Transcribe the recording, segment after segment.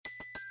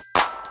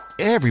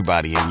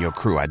Everybody in your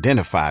crew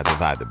identifies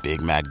as either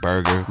Big Mac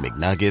Burger,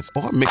 McNuggets,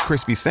 or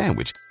McCrispy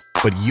Sandwich.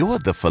 But you're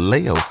the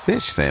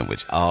Filet-O-Fish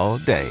Sandwich all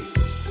day.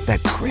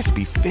 That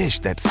crispy fish,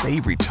 that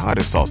savory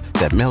tartar sauce,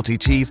 that melty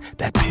cheese,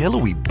 that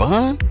pillowy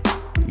bun.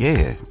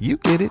 Yeah, you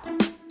get it.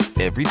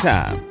 Every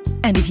time.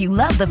 And if you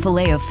love the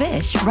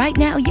Filet-O-Fish, right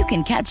now you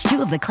can catch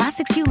two of the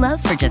classics you love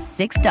for just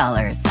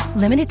 $6.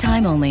 Limited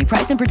time only.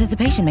 Price and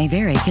participation may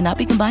vary. Cannot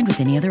be combined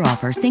with any other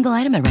offer. Single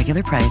item at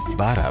regular price.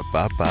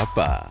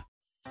 Ba-da-ba-ba-ba.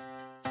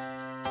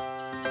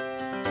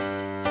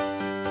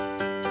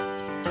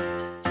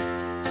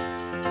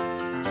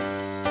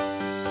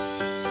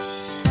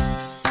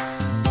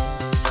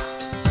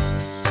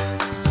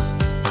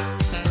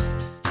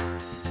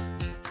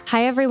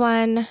 Hi,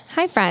 everyone.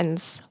 Hi,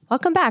 friends.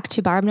 Welcome back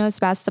to Barb Knows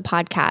Best, the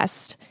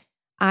podcast.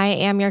 I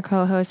am your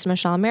co-host,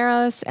 Michelle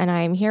Maros, and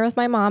I am here with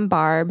my mom,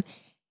 Barb.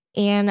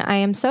 And I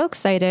am so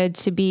excited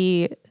to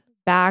be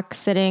back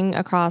sitting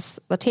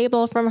across the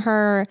table from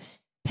her,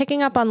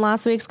 picking up on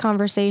last week's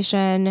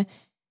conversation,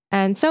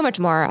 and so much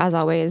more, as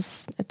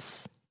always.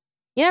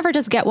 You never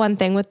just get one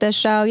thing with this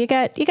show. You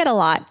get a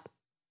lot.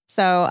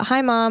 So,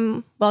 hi,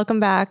 Mom.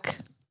 Welcome back.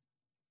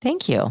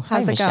 Thank you.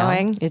 How's it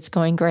going? It's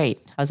going great.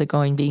 How's it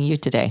going being you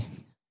today?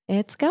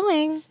 It's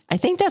going. I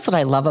think that's what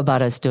I love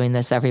about us doing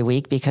this every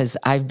week, because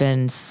I've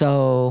been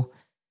so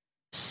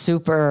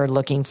super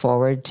looking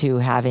forward to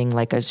having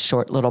like a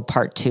short little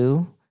part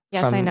 2.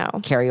 Yes, I know.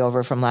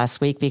 Carryover from last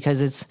week, because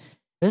it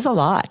was a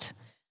lot.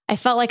 I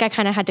felt like I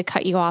kind of had to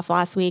cut you off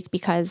last week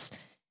because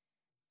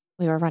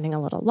we were running a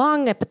little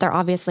long, but there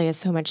obviously is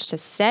so much to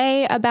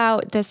say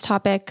about this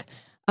topic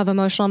of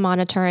emotional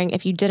monitoring.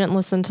 If you didn't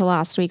listen to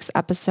last week's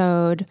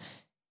episode,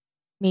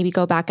 maybe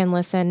go back and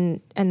listen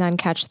and then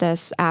catch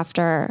this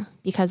after,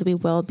 because we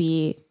will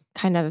be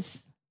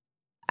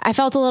I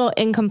felt a little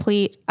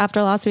incomplete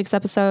after last week's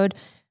episode.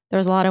 There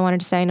was a lot I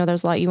wanted to say. I know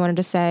there's a lot you wanted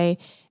to say,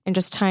 and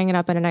just tying it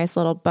up in a nice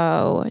little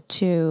bow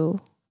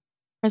to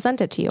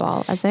present it to you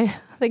all as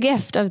the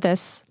gift of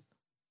this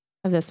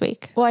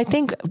week. Well, I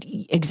think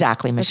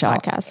exactly, Michelle.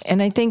 Podcast.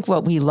 And I think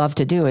what we love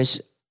to do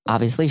is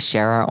obviously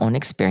share our own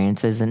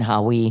experiences and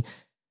how we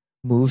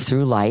move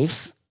through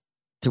life,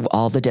 through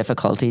all the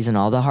difficulties and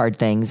all the hard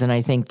things. And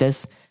I think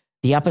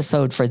the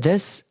episode for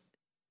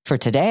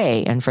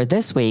today and for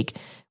this week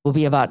will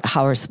be about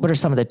what are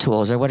some of the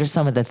tools, or what are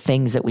some of the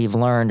things that we've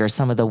learned, or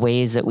some of the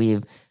ways that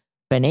we've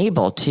been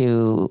able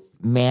to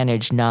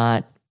manage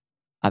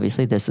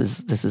obviously this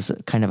is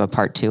kind of a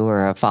part 2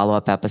 or a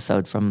follow-up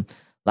episode from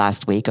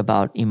last week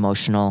about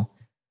emotional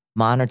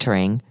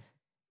monitoring.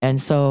 And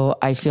so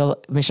I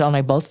feel, Michelle and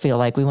I both feel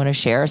like we want to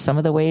share some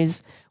of the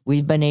ways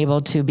we've been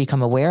able to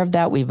become aware of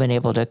that. We've been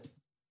able to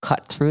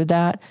cut through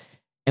that,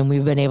 and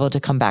we've been able to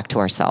come back to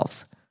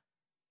ourselves.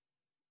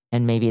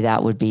 And maybe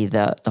that would be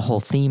the whole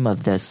theme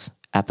of this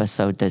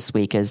episode this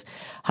week is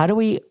how do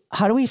we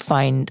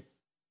find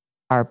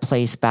our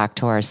place back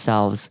to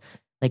ourselves,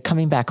 like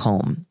coming back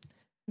home,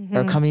 mm-hmm.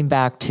 or coming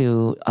back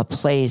to a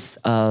place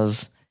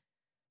of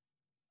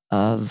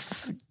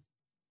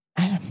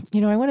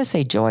I want to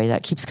say joy.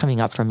 That keeps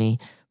coming up for me.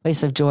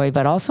 Place of joy,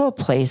 but also a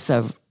place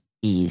of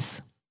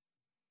ease,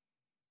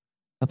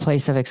 a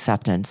place of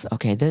acceptance.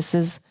 Okay, this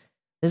is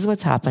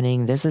what's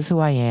happening. This is who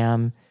I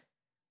am.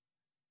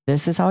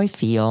 This is how I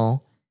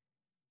feel.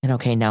 And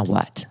okay, now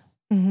what?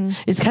 Mm-hmm.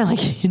 It's kind of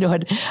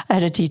like, I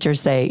had a teacher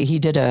say, he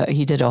did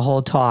a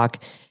whole talk,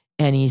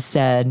 and he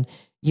said,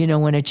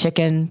 when a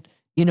chicken,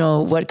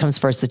 what comes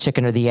first, the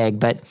chicken or the egg?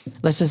 But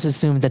let's just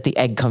assume that the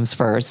egg comes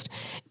first.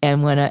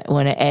 And when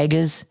an egg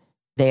is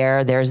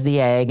there's the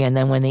egg. And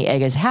then when the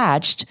egg is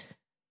hatched,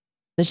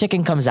 the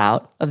chicken comes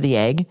out of the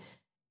egg.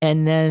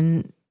 And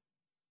then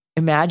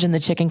imagine the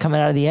chicken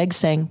coming out of the egg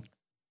saying,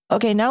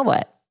 okay, now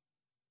what?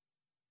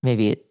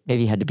 Maybe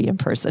it had to be in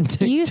person.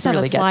 You used to have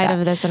really a slide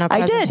of this in a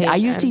presentation. I did. I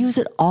used to use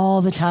it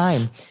all the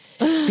time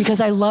because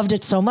I loved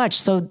it so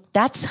much. So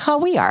that's how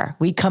we are.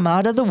 We come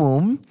out of the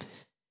womb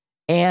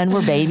and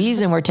we're babies,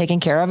 and we're taken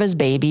care of as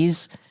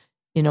babies,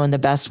 in the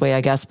best way, I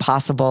guess,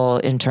 possible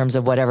in terms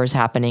of whatever's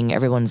happening.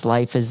 Everyone's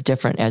life is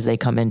different as they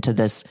come into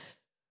this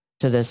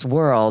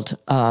world.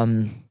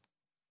 And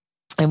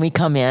we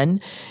come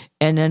in,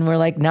 and then we're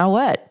like, now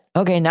what?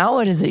 Okay, now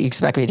what is it you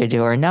expect me to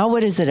do? Or now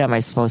what is it am I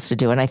supposed to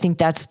do? And I think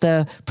that's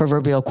the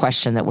proverbial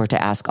question that we're to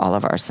ask all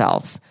of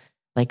ourselves.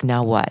 Like,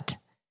 now what?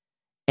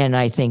 And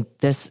I think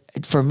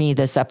for me,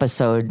 this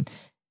episode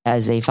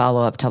as a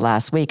follow-up to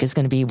last week is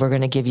going to be, we're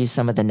going to give you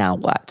some of the now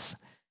whats,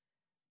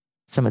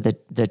 some of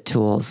the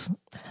tools.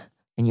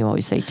 And you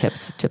always say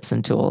tips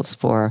and tools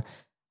for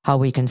how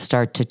we can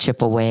start to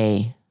chip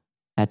away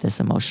at this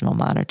emotional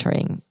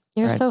monitoring.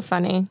 You're so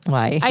funny.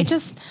 Why?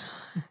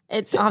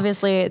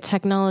 Obviously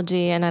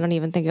technology, and I don't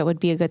even think it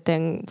would be a good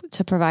thing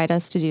to provide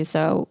us to do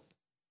so,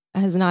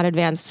 has not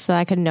advanced so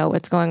I could know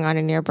what's going on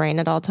in your brain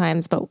at all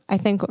times. But I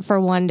think for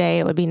one day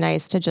it would be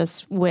nice to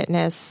just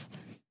witness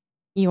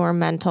your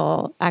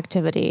mental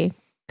activity,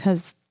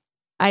 because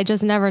I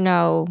just never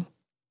know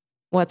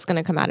what's going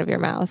to come out of your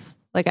mouth.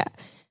 Like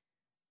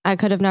I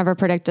could have never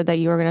predicted that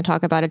you were going to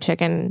talk about a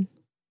chicken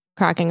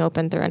cracking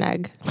open through an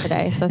egg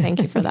today. So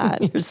thank you for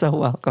that. You're so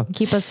welcome.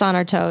 Keep us on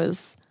our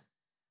toes.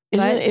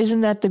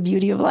 Isn't that the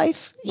beauty of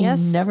life? Yes.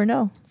 You never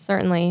know.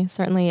 Certainly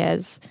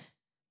is.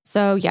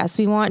 So yes,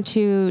 we want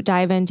to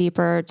dive in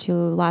deeper to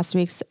last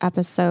week's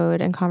episode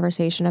and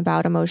conversation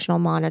about emotional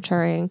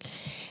monitoring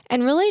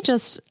and really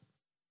just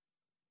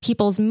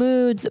people's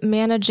moods,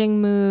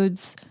 managing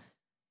moods,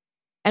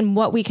 and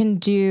what we can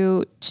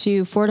do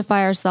to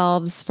fortify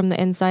ourselves from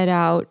the inside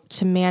out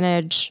to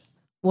manage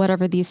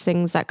whatever these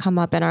things that come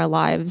up in our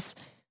lives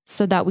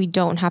so that we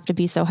don't have to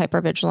be so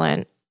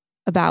hypervigilant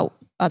about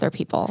other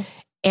people.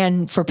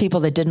 And for people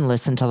that didn't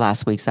listen to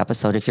last week's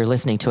episode, if you're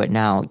listening to it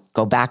now,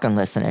 go back and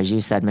listen, as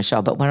you said,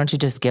 Michelle, but why don't you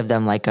just give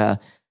them like a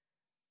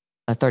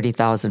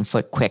 30,000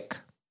 foot quick,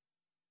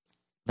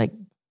 like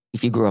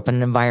if you grew up in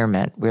an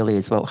environment, really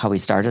is how we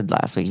started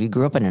last week. If you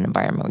grew up in an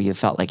environment where you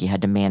felt like you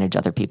had to manage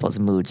other people's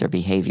moods or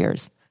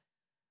behaviors.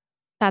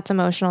 That's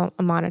emotional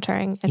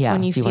monitoring. It's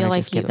when you feel like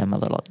just give them a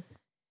little.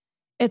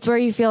 It's where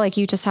you feel like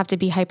you just have to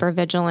be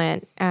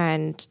hypervigilant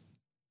and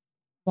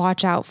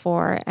watch out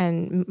for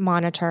and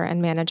monitor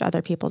and manage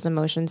other people's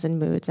emotions and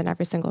moods in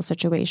every single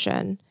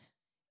situation.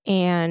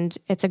 And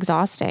it's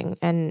exhausting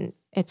and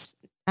it's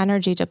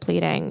energy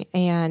depleting.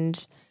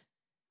 And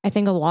I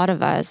think a lot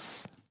of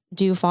us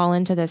do fall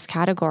into this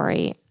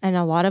category. And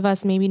a lot of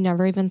us maybe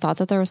never even thought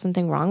that there was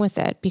something wrong with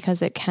it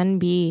because it can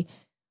be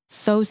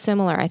so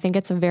similar. I think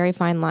it's a very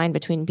fine line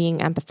between being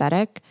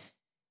empathetic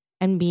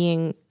and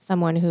being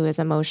someone who is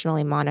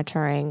emotionally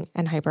monitoring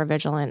and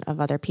hypervigilant of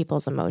other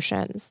people's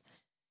emotions.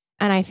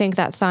 And I think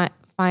that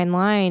fine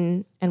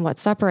line and what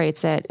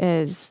separates it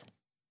is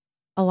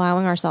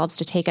allowing ourselves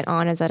to take it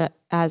on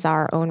as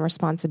our own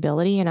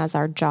responsibility and as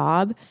our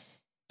job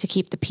to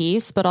keep the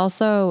peace, but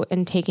also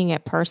in taking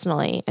it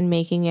personally and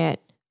making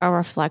it a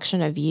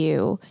reflection of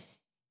you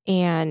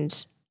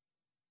and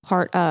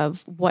part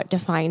of what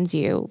defines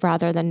you,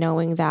 rather than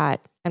knowing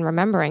that and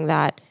remembering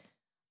that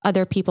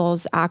other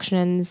people's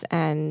actions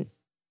and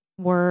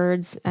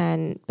words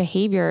and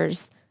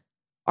behaviors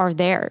are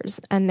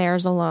theirs and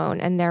theirs alone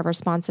and their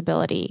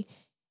responsibility.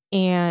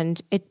 And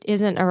it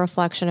isn't a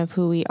reflection of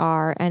who we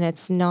are. And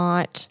it's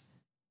not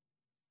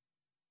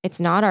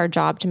our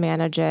job to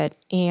manage it.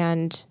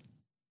 And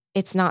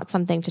it's not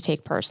something to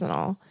take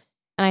personal.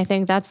 And I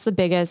think that's the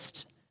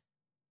biggest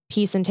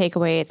piece and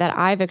takeaway that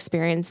I've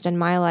experienced in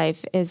my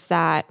life is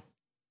that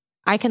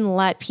I can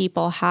let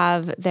people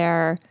have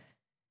their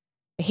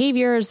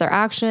behaviors, their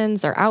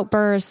actions, their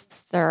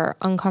outbursts, their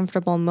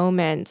uncomfortable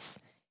moments,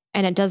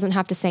 and it doesn't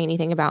have to say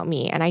anything about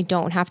me. And I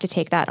don't have to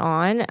take that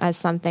on as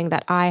something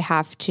that I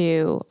have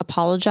to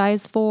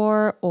apologize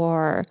for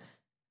or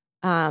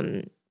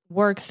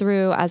work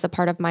through as a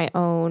part of my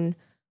own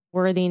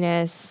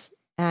worthiness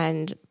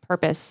and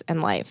purpose in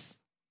life.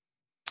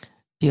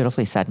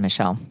 Beautifully said,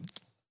 Michelle.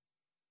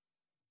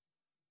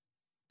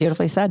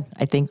 Beautifully said.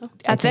 I think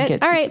that's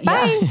it. All right.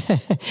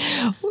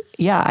 Bye.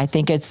 Yeah. I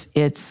think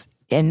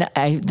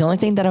the only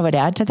thing that I would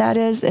add to that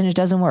is, and it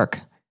doesn't work.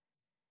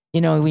 You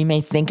know, we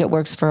may think it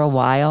works for a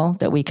while,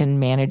 that we can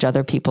manage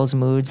other people's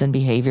moods and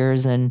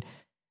behaviors and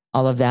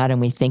all of that. And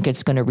we think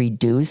it's going to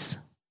reduce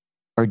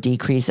or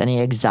decrease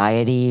any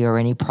anxiety or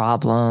any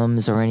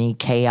problems or any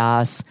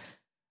chaos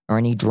or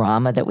any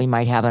drama that we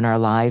might have in our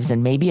lives.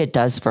 And maybe it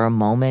does for a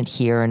moment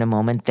here and a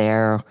moment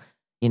there,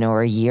 you know,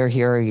 or a year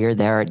here or a year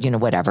there, you know,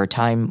 whatever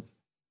time,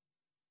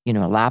 you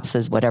know,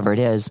 elapses, whatever it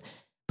is.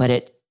 But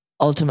it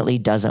ultimately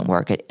doesn't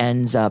work. It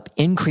ends up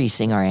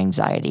increasing our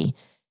anxiety,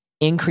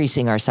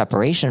 increasing our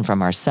separation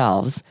from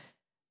ourselves,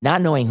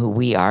 not knowing who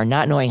we are,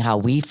 not knowing how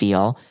we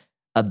feel,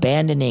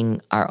 abandoning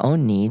our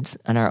own needs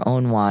and our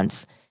own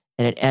wants.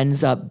 And it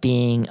ends up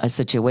being a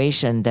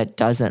situation that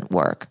doesn't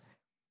work.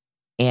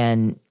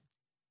 And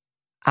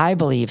I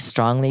believe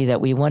strongly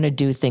that we want to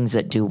do things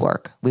that do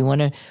work. We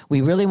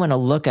really want to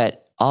look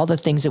at all the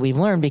things that we've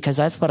learned, because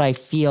that's what I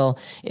feel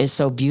is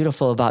so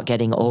beautiful about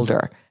getting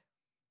older.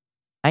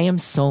 I am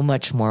so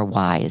much more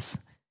wise.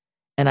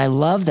 And I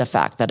love the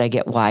fact that I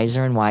get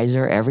wiser and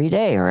wiser every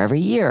day or every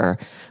year.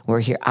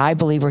 I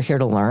believe we're here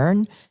to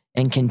learn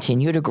and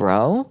continue to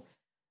grow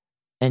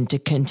and to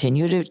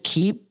continue to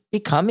keep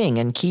becoming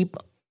and keep,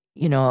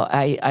 you know,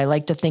 I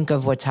like to think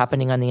of what's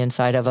happening on the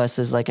inside of us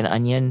as like an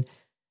onion,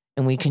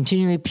 and we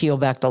continually peel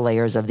back the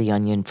layers of the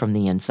onion from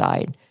the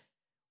inside.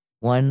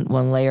 One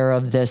layer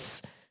of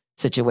this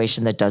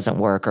situation that doesn't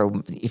work,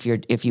 or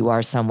if you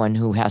are someone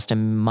who has to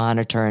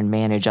monitor and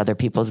manage other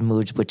people's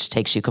moods, which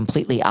takes you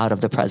completely out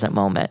of the present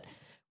moment,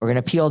 we're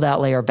going to peel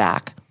that layer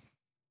back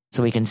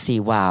so we can see,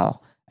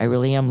 wow, I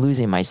really am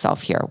losing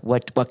myself here.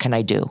 What can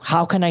I do?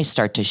 How can I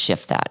start to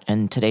shift that?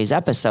 And today's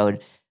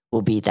episode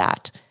will be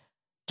that,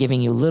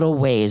 giving you little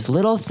ways,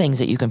 little things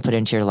that you can put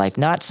into your life,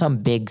 not some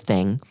big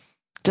thing,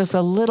 just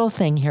a little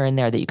thing here and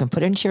there that you can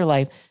put into your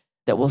life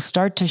that will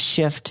start to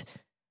shift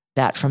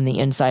that from the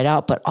inside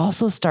out, but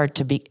also start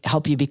to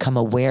help you become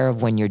aware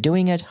of when you're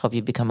doing it, help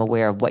you become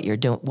aware of what you're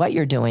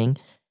doing,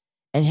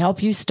 and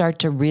help you start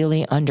to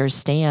really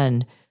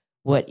understand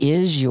what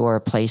is your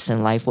place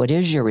in life, what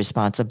is your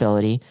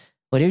responsibility,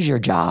 what is your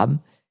job,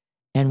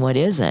 and what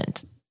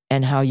isn't.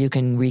 and how you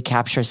can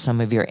recapture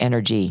some of your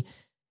energy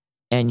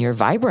and your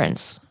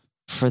vibrance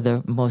for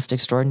the most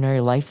extraordinary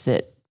life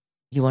that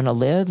you want to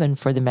live and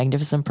for the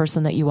magnificent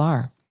person that you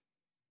are.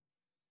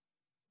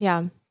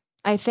 Yeah.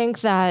 I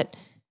think that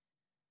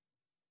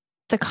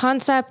the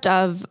concept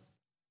of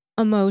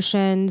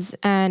emotions,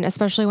 and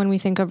especially when we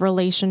think of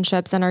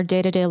relationships and our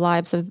day-to-day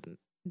lives of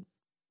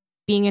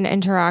being in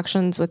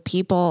interactions with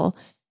people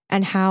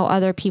and how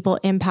other people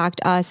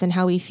impact us and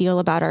how we feel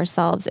about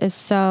ourselves, is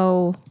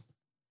so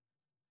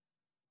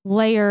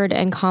layered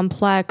and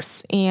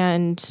complex.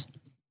 And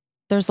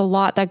there's a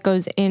lot that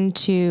goes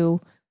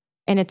into,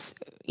 and it's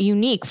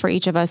unique for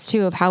each of us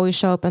too, of how we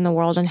show up in the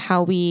world and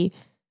how we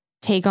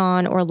take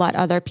on or let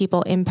other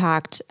people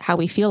impact how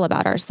we feel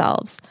about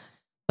ourselves.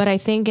 But I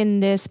think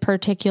in this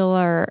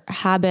particular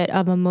habit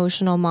of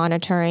emotional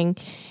monitoring,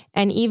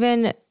 and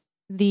even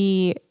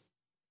the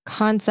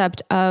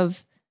concept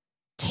of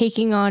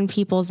taking on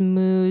people's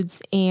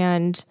moods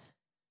and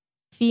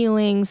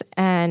feelings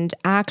and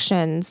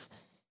actions,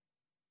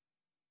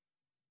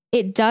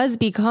 it does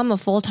become a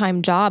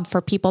full-time job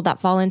for people that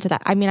fall into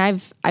that. I mean,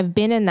 I've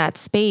been in that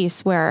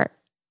space where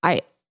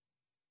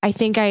I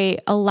think I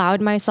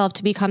allowed myself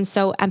to become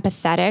so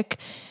empathetic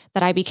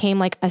that I became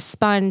like a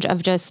sponge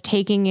of just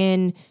taking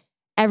in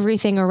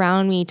everything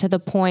around me, to the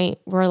point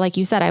where, like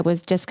you said, I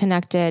was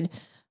disconnected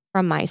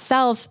from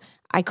myself.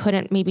 I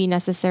couldn't maybe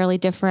necessarily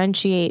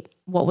differentiate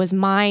what was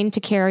mine to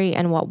carry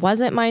and what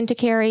wasn't mine to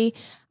carry.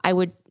 I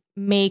would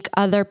make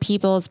other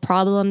people's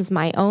problems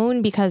my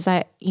own because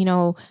I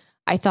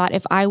thought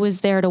if I was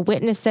there to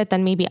witness it,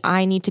 then maybe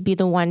I need to be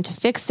the one to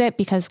fix it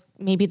because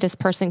maybe this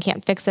person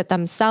can't fix it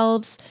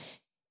themselves.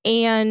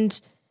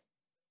 And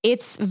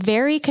it's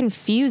very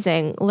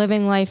confusing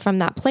living life from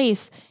that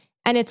place.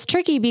 And it's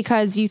tricky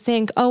because you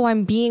think, oh,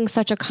 I'm being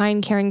such a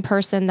kind, caring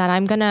person that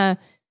I'm going to,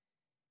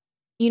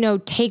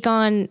 take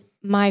on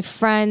my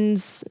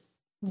friends,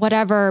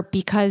 whatever,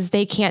 because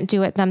they can't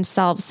do it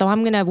themselves. So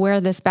I'm going to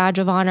wear this badge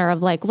of honor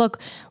of like,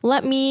 look,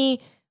 let me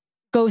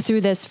go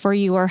through this for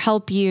you or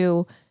help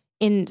you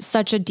in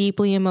such a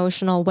deeply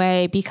emotional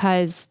way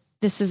because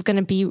this is going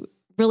to be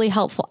really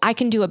helpful. I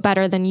can do it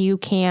better than you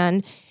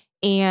can.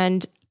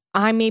 And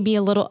I may be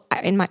a little,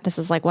 this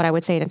is like what I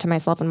would say to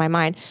myself in my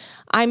mind,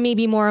 I may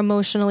be more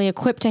emotionally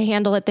equipped to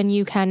handle it than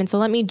you can. And so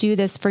let me do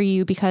this for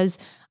you because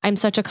I'm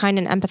such a kind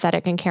and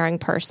empathetic and caring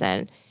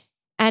person.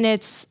 And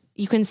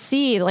you can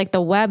see like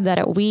the web that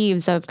it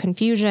weaves of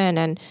confusion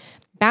and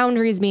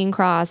boundaries being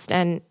crossed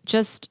and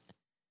just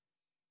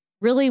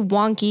really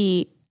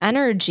wonky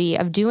energy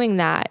of doing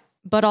that,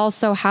 but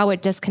also how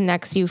it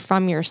disconnects you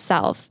from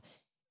yourself.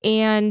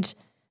 And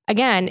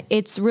again,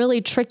 it's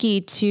really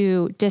tricky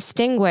to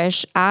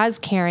distinguish as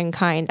caring,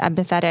 kind,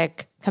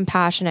 empathetic,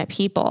 compassionate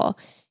people.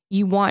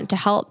 You want to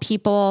help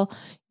people,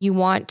 you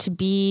want to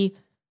be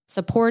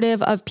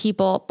supportive of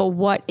people, but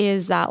what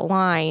is that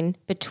line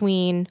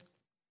between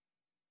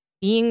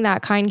being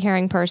that kind,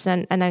 caring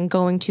person and then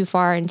going too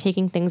far and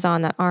taking things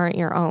on that aren't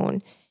your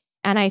own?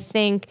 And I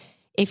think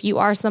if you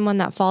are someone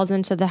that falls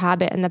into the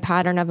habit and the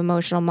pattern of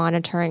emotional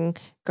monitoring,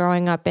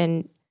 growing up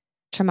in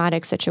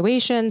traumatic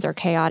situations or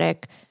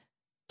chaotic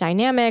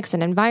dynamics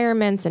and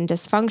environments and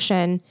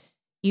dysfunction,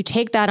 you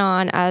take that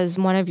on as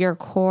one of your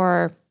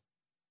core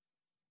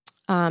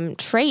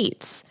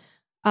traits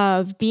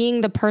of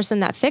being the person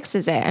that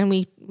fixes it. And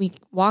we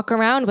walk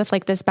around with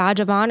like this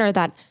badge of honor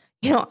that,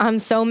 I'm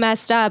so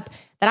messed up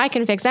that I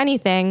can fix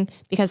anything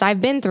because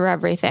I've been through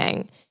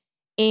everything.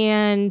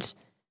 And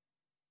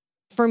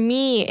for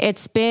me,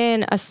 it's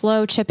been a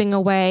slow chipping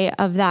away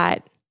of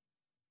that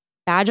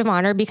badge of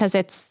honor because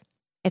it's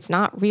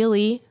not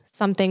really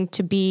something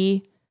to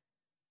be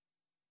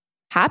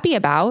happy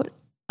about.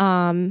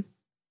 And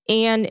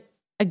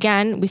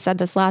again, we said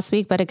this last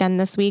week, but again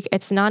this week,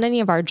 it's not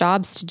any of our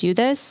jobs to do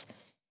this.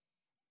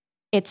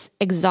 It's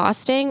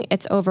exhausting,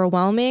 it's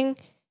overwhelming,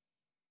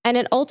 and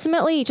it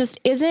ultimately just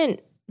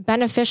isn't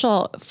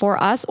beneficial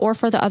for us or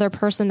for the other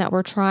person that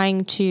we're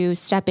trying to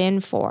step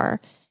in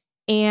for.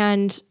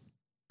 And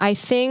I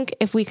think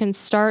if we can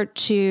start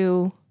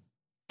to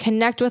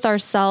connect with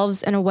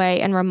ourselves in a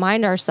way and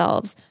remind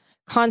ourselves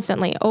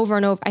constantly over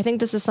and over, I think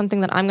this is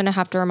something that I'm going to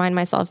have to remind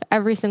myself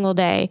every single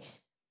day,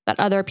 that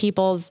other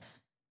people's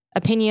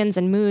opinions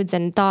and moods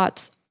and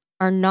thoughts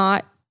are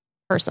not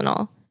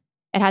personal.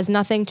 It has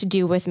nothing to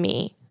do with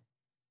me.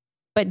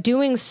 But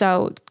doing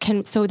so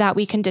so that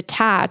we can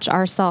detach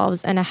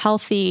ourselves in a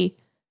healthy,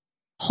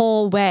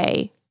 whole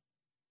way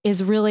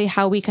is really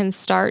how we can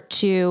start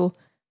to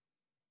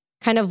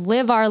kind of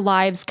live our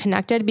lives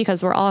connected,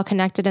 because we're all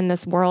connected in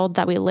this world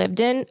that we live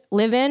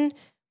in,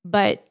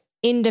 but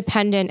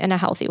independent in a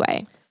healthy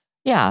way.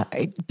 Yeah,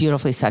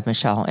 beautifully said,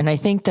 Michelle. And I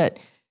think that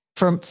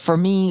for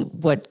me,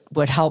 what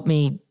helped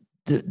me,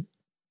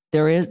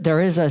 there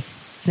is a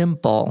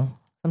simple,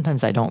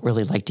 sometimes I don't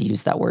really like to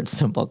use that word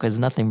simple because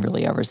nothing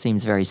really ever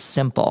seems very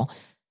simple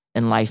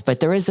in life, but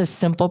there is a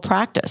simple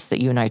practice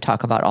that you and I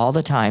talk about all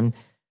the time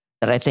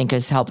that I think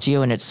has helped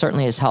you, and it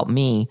certainly has helped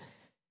me,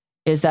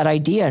 is that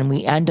idea. And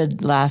we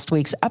ended last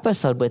week's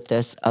episode with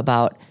this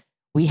about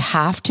we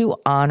have to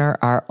honor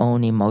our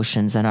own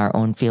emotions and our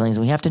own feelings.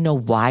 We have to know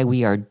why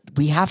we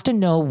have to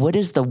know what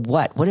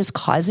is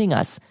causing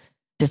us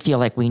to feel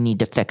like we need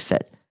to fix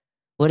it.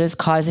 What is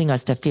causing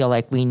us to feel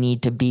like we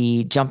need to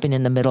be jumping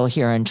in the middle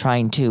here and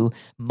trying to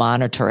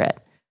monitor it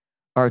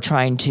or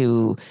trying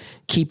to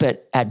keep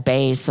it at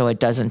bay so it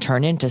doesn't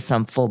turn into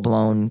some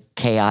full-blown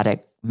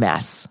chaotic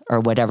mess or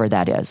whatever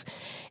that is.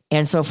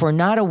 And so if we're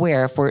not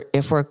aware,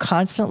 if we're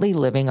constantly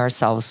living our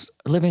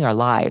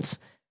lives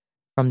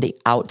from the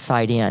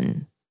outside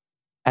in,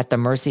 at the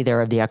mercy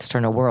there of the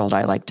external world,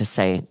 I like to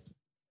say,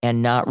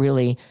 and not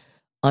really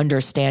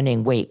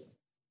understanding, wait,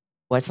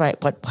 how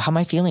am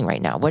I feeling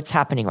right now? What's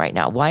happening right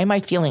now? Why am I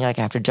feeling like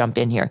I have to jump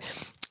in here?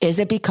 Is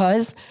it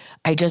because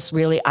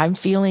I'm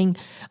feeling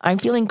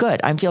good.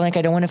 I'm feeling like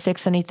I don't want to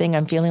fix anything.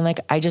 I'm feeling like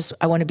I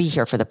want to be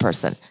here for the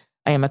person.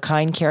 I am a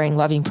kind, caring,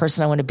 loving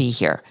person. I want to be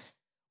here.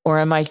 Or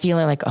am I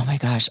feeling like, oh my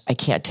gosh, I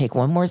can't take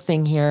one more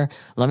thing here.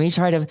 Let me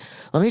try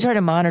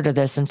to monitor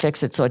this and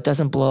fix it so it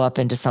doesn't blow up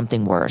into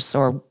something worse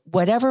or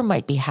whatever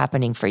might be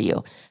happening for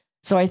you.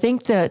 So I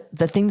think that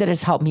the thing that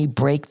has helped me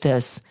break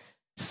this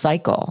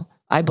cycle,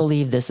 I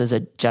believe this is a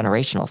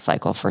generational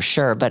cycle for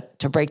sure, but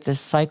to break this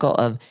cycle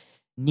of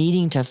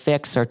needing to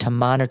fix or to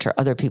monitor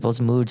other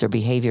people's moods or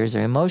behaviors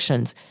or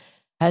emotions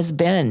has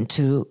been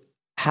to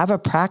have a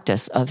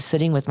practice of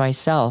sitting with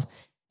myself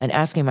and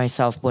asking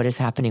myself, what is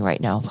happening right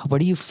now?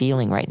 What are you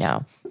feeling right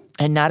now?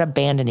 And not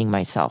abandoning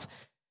myself,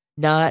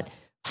 not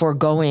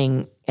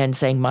foregoing and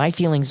saying my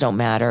feelings don't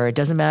matter. It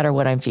doesn't matter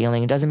what I'm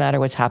feeling. It doesn't matter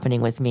what's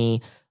happening with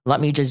me. Let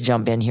me just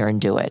jump in here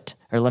and do it.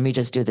 Or let me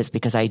just do this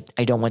because I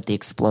don't want the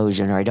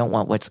explosion or I don't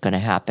want what's going to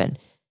happen.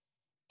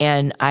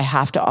 And I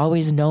have to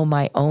always know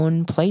my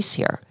own place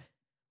here.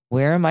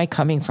 Where am I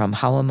coming from?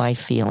 How am I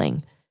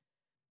feeling?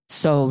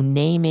 So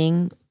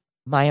naming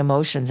my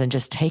emotions and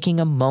just taking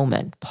a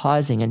moment,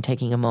 pausing and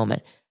taking a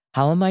moment.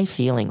 How am I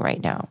feeling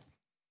right now?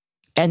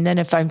 And then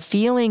if I'm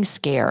feeling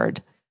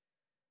scared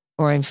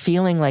or I'm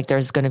feeling like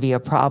there's going to be a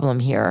problem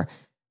here,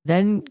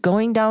 then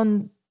going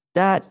down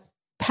that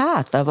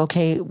path of,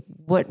 okay,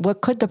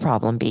 what could the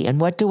problem be? And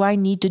what do I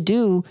need to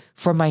do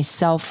for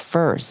myself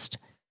first?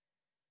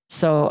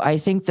 So I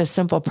think the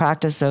simple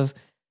practice of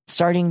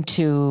starting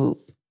to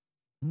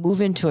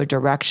move into a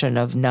direction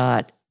of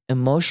not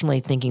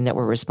emotionally thinking that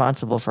we're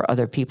responsible for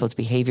other people's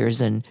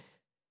behaviors and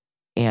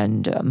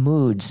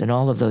moods and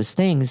all of those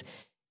things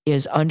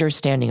is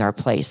understanding our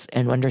place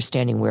and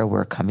understanding where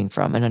we're coming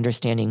from and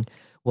understanding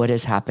what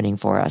is happening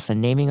for us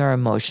and naming our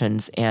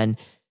emotions and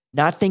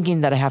not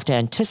thinking that I have to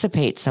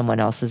anticipate someone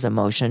else's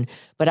emotion,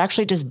 but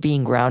actually just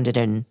being grounded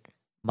in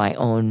my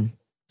own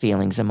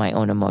feelings and my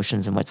own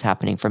emotions and what's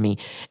happening for me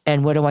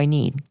and what do I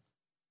need?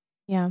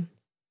 Yeah,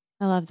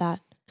 I love that.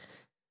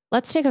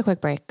 Let's take a quick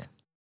break.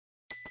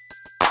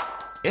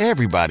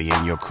 Everybody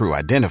in your crew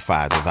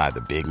identifies as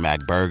either Big Mac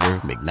Burger,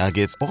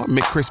 McNuggets, or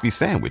McCrispy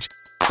Sandwich.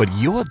 But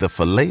you're the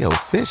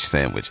Filet-O-Fish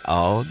Sandwich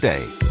all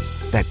day.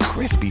 That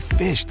crispy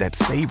fish, that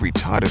savory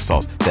tartar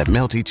sauce, that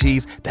melty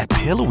cheese, that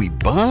pillowy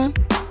bun.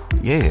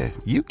 Yeah,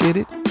 you get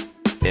it.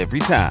 Every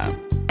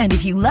time. And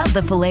if you love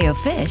the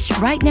Filet-O-Fish,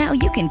 right now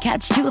you can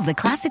catch two of the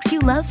classics you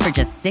love for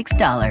just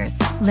 $6.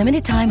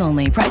 Limited time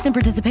only. Price and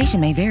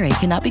participation may vary.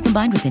 Cannot be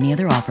combined with any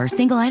other offer.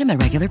 Single item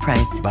at regular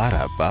price.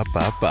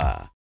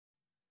 Ba-da-ba-ba-ba.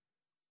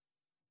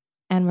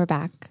 And we're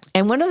back.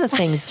 And one of the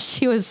things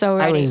she was so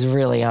ready. I was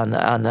really on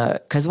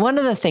the, because one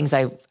of the things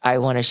I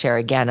want to share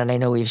again, and I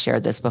know we've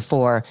shared this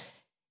before,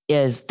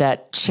 is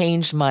that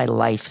changed my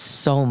life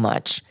so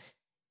much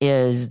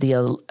is the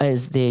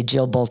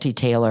Jill Bolte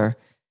Taylor.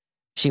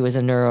 She was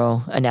a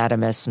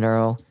neuroanatomist,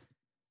 not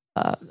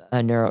a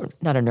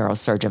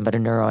neurosurgeon, but a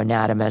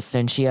neuroanatomist.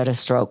 And she had a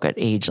stroke at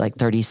age like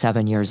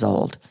 37 years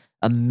old,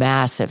 a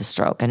massive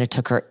stroke. And it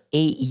took her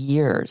 8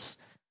 years.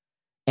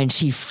 And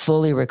she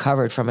fully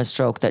recovered from a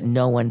stroke that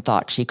no one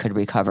thought she could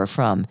recover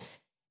from.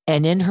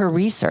 And in her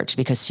research,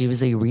 because she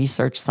was a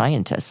research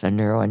scientist, a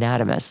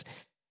neuroanatomist,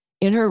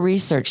 in her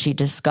research, she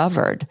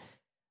discovered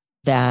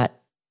that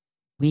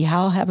we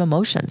all have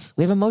emotions.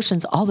 We have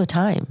emotions all the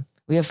time.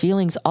 We have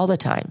feelings all the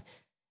time.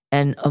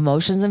 And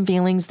emotions and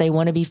feelings, they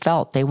want to be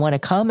felt. They want to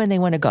come and they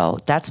want to go.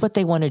 That's what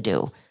they want to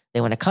do.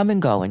 They want to come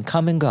and go and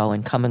come and go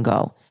and come and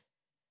go.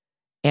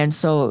 And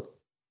so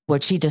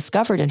what she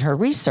discovered in her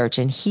research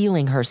in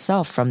healing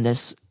herself from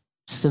this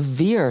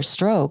severe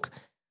stroke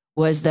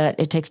was that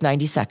it takes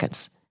 90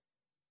 seconds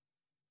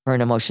for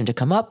an emotion to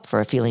come up, for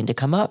a feeling to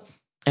come up,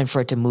 and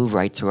for it to move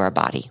right through our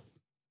body.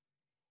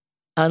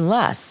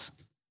 Unless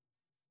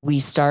we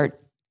start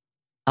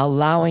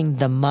allowing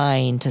the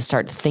mind to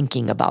start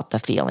thinking about the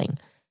feeling,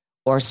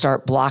 or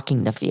start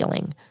blocking the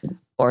feeling,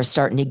 or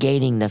start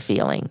negating the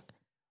feeling,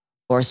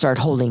 or start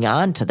holding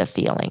on to the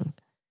feeling,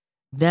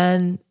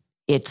 then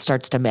it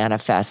starts to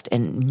manifest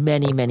in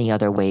many, many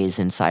other ways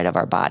inside of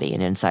our body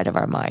and inside of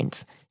our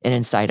minds and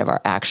inside of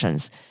our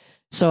actions.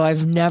 So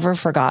I've never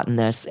forgotten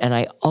this. And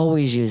I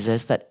always use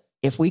this, that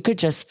if we could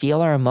just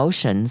feel our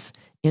emotions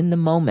in the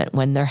moment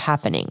when they're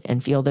happening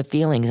and feel the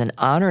feelings and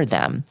honor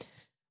them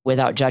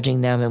without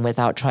judging them and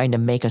without trying to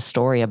make a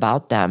story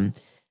about them,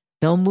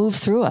 they'll move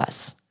through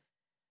us.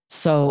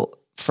 So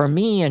for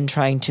me, in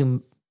trying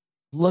to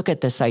look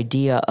at this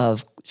idea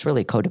of, it's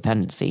really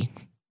codependency,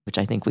 which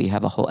I think we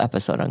have a whole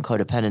episode on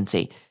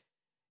codependency.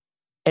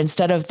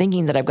 Instead of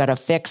thinking that I've got to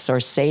fix or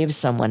save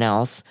someone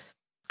else,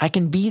 I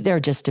can be there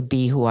just to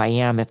be who I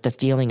am if the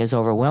feeling is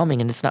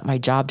overwhelming, and it's not my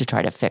job to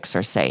try to fix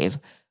or save,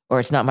 or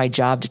it's not my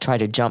job to try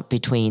to jump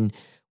between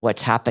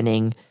what's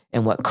happening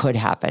and what could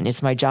happen.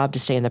 It's my job to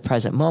stay in the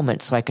present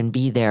moment so I can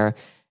be there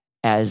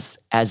as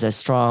a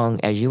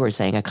strong, as you were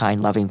saying, a kind,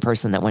 loving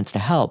person that wants to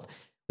help.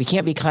 We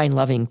can't be kind,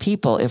 loving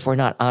people if we're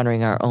not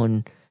honoring our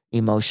own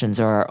emotions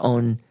or our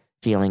own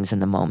feelings in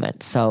the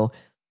moment. So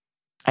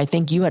I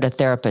think you had a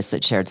therapist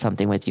that shared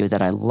something with you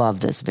that I love,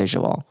 this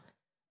visual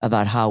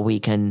about how we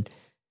can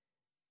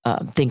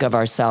think of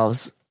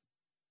ourselves.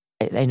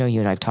 I know you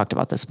and I've talked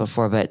about this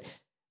before, but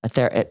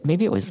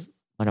maybe it was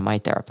one of my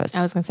therapists.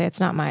 I was going to say, it's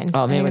not mine.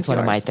 Oh, maybe it was one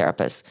of my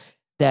therapists,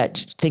 that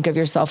think of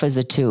yourself as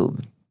a tube.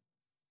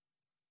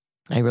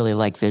 I really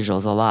like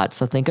visuals a lot.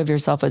 So think of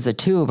yourself as a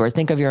tube, or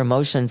think of your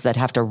emotions that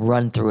have to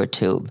run through a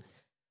tube.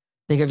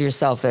 Think of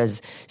yourself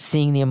as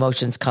seeing the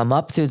emotions come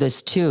up through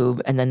this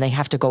tube, and then they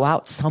have to go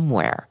out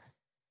somewhere,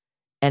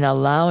 and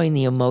allowing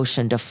the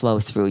emotion to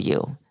flow through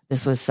you.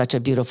 This was such a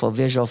beautiful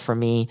visual for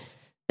me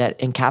that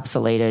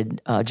encapsulated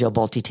Jill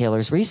Bolte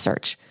Taylor's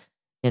research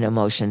in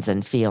emotions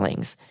and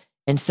feelings.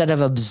 Instead of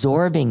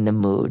absorbing the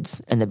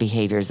moods and the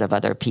behaviors of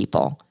other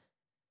people,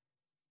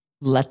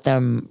 let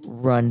them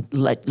run,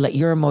 let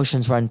your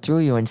emotions run through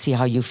you and see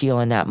how you feel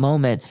in that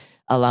moment,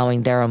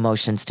 allowing their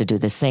emotions to do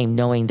the same,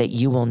 knowing that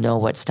you will know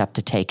what step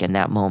to take in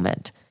that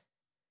moment.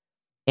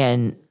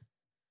 And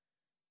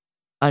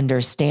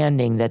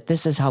understanding that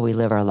this is how we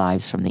live our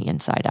lives from the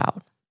inside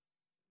out.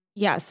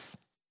 Yes.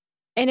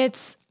 And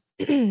it's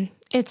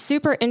it's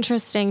super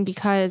interesting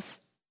because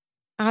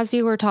as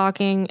you were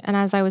talking and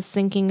as I was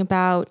thinking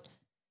about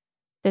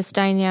this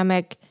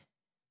dynamic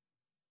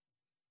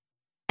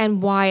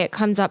and why it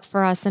comes up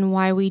for us and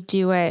why we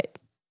do it,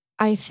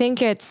 I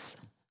think it's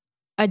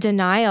a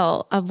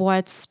denial of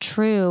what's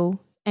true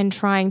and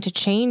trying to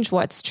change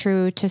what's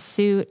true to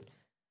suit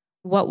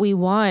what we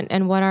want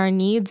and what our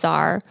needs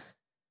are,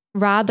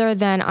 rather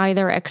than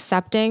either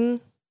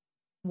accepting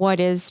what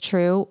is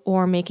true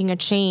or making a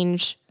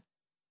change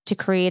to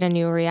create a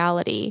new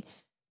reality.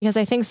 Because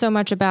I think so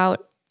much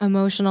about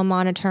emotional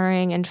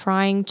monitoring and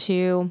trying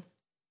to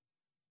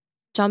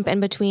jump in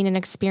between an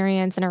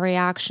experience and a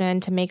reaction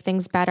to make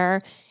things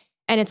better.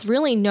 And it's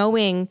really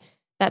knowing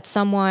that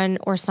someone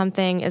or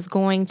something is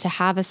going to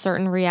have a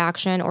certain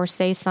reaction or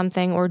say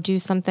something or do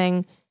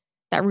something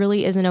that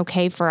really isn't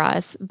okay for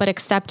us, but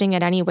accepting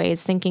it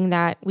anyways, thinking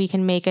that we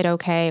can make it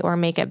okay or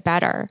make it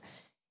better.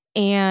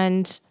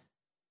 And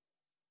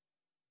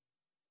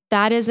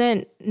that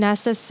isn't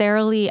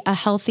necessarily a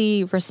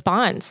healthy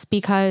response,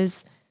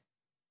 because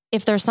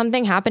if there's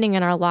something happening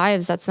in our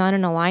lives that's not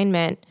in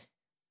alignment,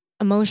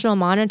 emotional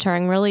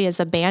monitoring really is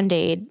a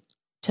Band-Aid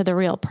to the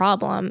real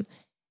problem.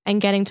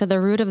 And getting to the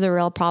root of the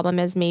real problem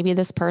is maybe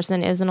this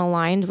person isn't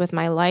aligned with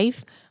my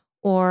life,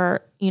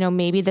 or,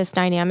 maybe this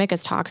dynamic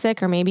is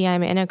toxic, or maybe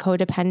I'm in a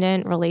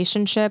codependent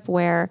relationship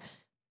where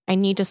I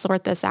need to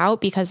sort this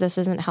out because this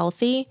isn't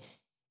healthy.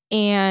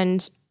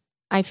 And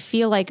I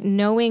feel like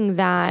knowing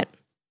that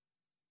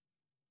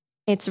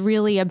it's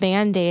really a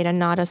Band-Aid and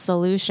not a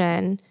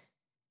solution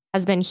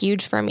has been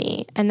huge for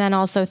me. And then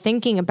also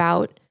thinking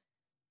about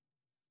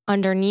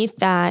underneath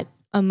that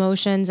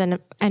emotions and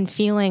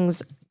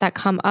feelings that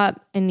come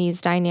up in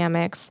these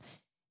dynamics,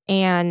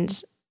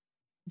 and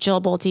Jill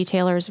Bolte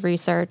Taylor's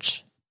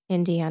research,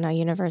 Indiana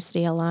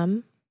University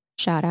alum,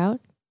 shout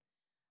out,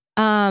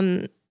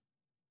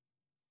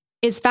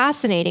 is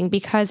fascinating,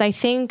 because I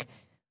think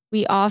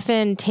we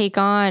often take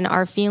on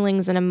our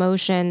feelings and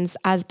emotions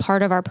as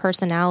part of our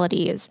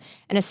personalities.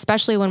 And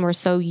especially when we're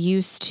so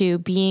used to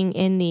being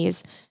in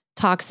these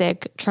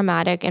toxic,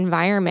 traumatic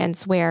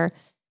environments where,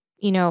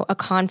 a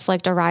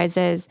conflict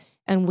arises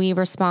and we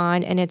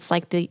respond, and it's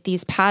like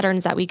these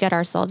patterns that we get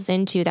ourselves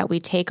into that we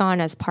take on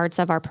as parts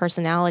of our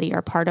personality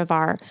or part of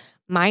our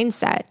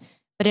mindset.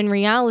 But in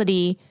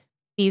reality,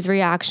 these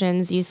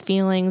reactions, these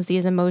feelings,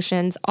 these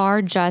emotions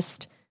are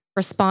just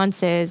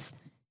responses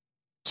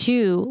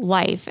to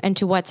life and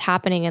to what's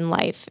happening in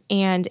life.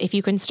 And if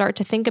you can start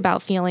to think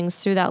about feelings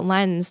through that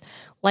lens,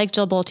 like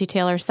Jill Bolte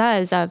Taylor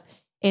says, of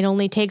it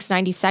only takes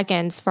 90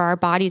 seconds for our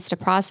bodies to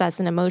process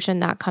an emotion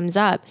that comes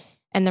up.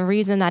 And the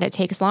reason that it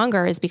takes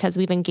longer is because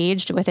we've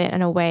engaged with it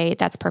in a way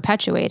that's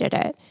perpetuated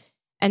it.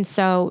 And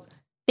so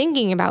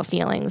thinking about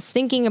feelings,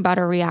 thinking about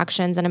our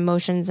reactions and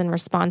emotions and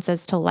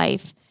responses to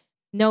life,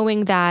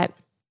 knowing that,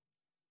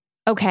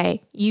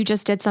 okay, you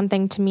just did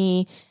something to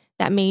me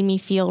that made me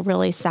feel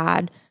really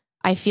sad.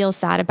 I feel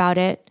sad about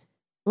it,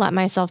 let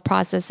myself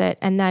process it,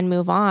 and then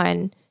move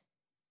on,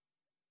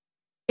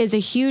 is a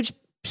huge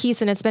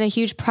piece. And it's been a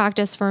huge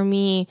practice for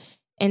me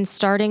in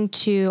starting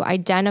to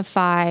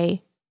identify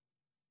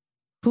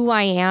who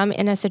I am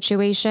in a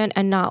situation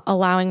and not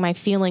allowing my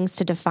feelings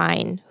to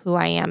define who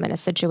I am in a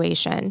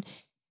situation.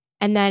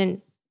 And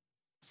then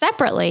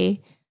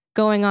separately,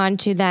 going on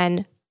to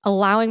then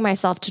allowing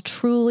myself to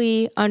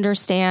truly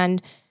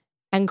understand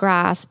and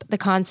grasp the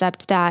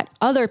concept that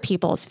other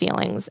people's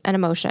feelings and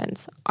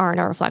emotions aren't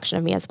a reflection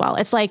of me as well.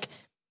 It's like,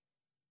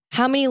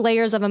 how many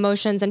layers of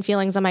emotions and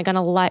feelings am I going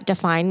to let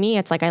define me?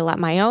 It's like I let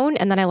my own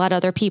and then I let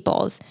other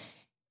people's.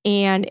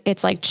 And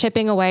it's like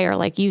chipping away, or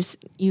like you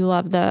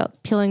love the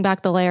peeling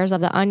back the layers of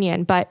the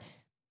onion, but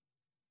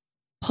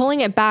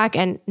pulling it back,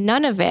 and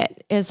none of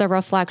it is a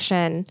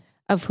reflection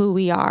of who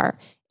we are.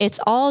 It's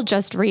all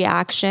just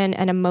reaction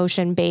and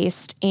emotion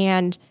based.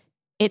 And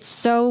it's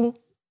so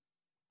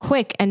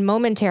quick and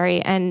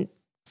momentary and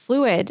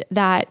fluid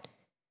that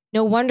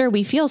no wonder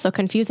we feel so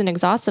confused and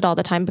exhausted all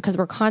the time, because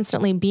we're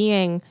constantly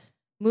being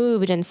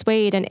moved and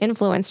swayed and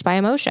influenced by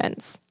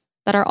emotions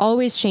that are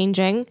always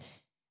changing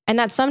and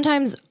that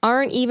sometimes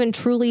aren't even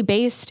truly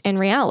based in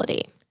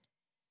reality.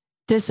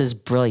 This is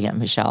brilliant,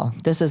 Michelle.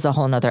 This is a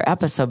whole nother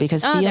episode,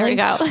 because there we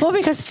go. Well,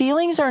 because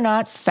feelings are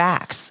not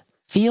facts.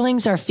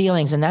 Feelings are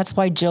feelings. And that's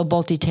why Jill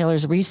Bolte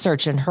Taylor's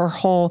research and her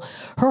whole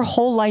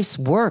life's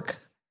work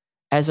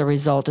as a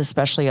result,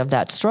 especially of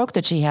that stroke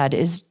that she had,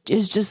 is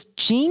just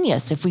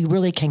genius if we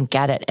really can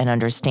get it and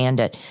understand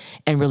it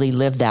and really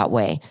live that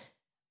way.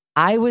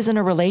 I was in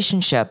a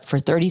relationship for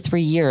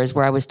 33 years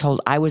where I was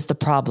told I was the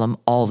problem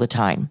all the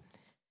time.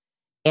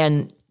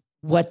 And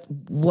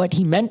what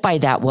he meant by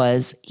that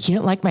was he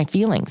didn't like my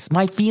feelings.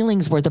 My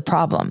feelings were the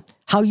problem.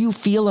 How you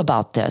feel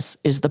about this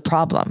is the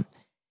problem.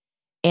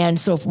 And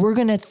so if we're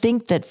going to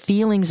think that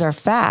feelings are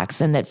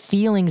facts and that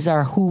feelings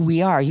are who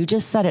we are, you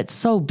just said it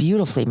so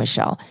beautifully,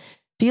 Michelle.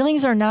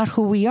 Feelings are not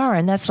who we are.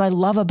 And that's what I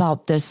love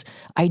about this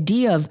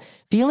idea of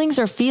feelings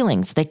are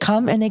feelings. They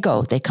come and they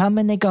go. They come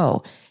and they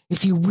go.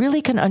 If you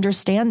really can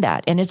understand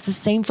that, and it's the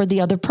same for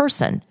the other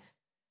person.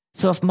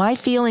 So if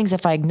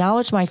I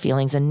acknowledge my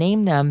feelings and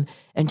name them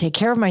and take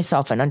care of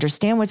myself and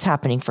understand what's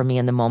happening for me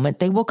in the moment,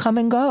 they will come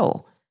and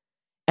go.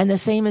 And the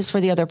same is for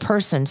the other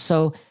person.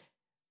 So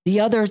the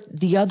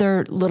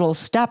other little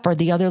step, or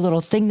the other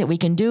little thing that we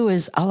can do,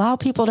 is allow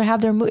people to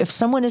have their mood. If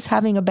someone is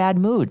having a bad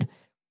mood,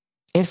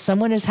 if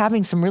someone is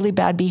having some really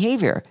bad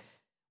behavior,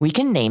 we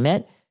can name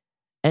it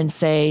and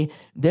say,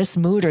 this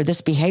mood or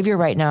this behavior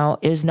right now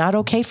is not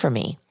okay for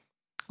me.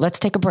 Let's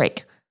take a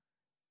break.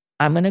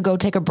 I'm going to go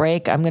take a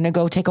break. I'm going to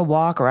go take a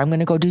walk, or I'm going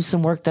to go do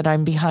some work that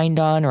I'm behind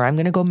on, or I'm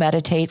going to go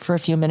meditate for a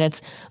few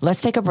minutes.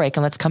 Let's take a break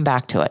and let's come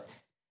back to it.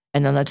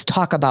 And then let's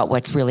talk about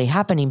what's really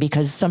happening,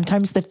 because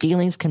sometimes the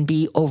feelings can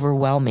be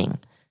overwhelming.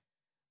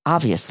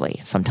 Obviously,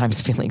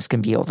 sometimes feelings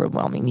can be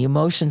overwhelming. The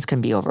emotions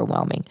can be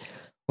overwhelming.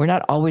 We're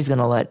not always going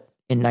to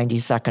in 90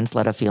 seconds,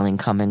 let a feeling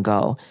come and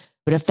go.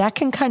 But if that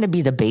can kind of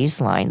be the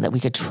baseline, that we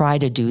could try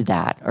to do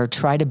that, or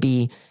try to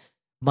be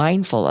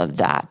mindful of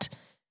that,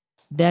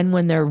 then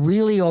when they're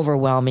really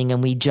overwhelming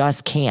and we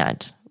just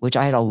can't, which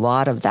I had a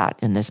lot of that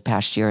in this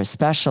past year,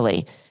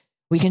 especially,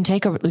 we can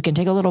take a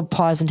little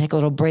pause and take a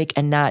little break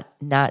and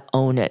not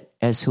own it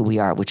as who we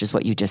are, which is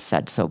what you just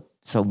said so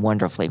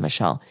wonderfully,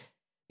 Michelle.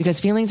 Because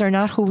feelings are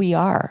not who we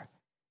are.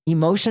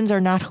 Emotions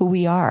are not who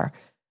we are.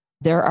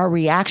 They're our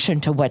reaction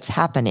to what's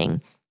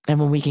happening. And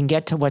when we can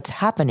get to what's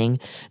happening,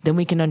 then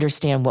we can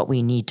understand what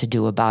we need to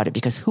do about it,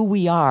 because who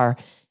we are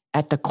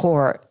at the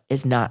core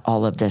is not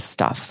all of this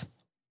stuff.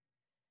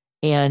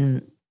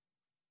 And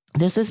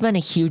this has been a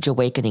huge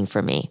awakening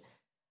for me.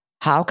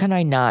 How can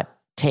I not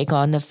take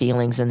on the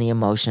feelings and the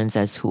emotions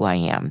as who I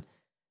am?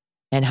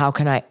 And how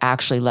can I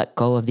actually let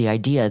go of the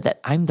idea that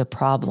I'm the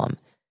problem?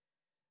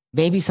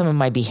 Maybe some of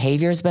my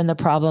behavior has been the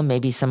problem.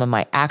 Maybe some of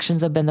my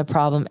actions have been the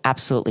problem.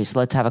 Absolutely. So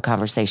let's have a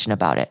conversation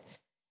about it.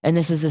 And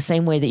this is the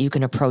same way that you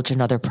can approach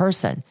another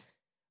person.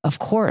 Of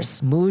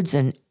course, moods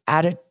and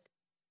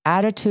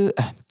attitude,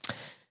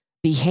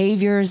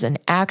 behaviors and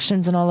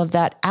actions and all of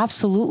that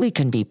absolutely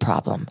can be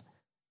problem.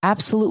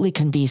 Absolutely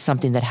can be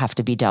something that have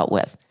to be dealt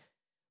with.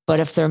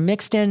 But if they're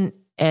mixed in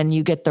and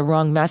you get the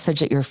wrong message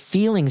that your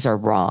feelings are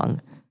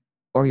wrong,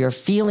 or your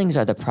feelings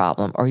are the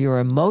problem, or your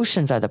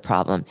emotions are the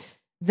problem,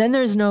 then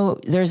there's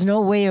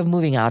no way of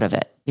moving out of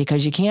it,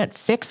 because you can't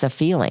fix a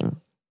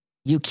feeling.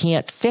 You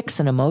can't fix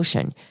an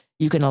emotion.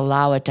 You can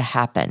allow it to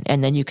happen,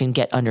 and then you can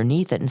get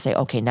underneath it and say,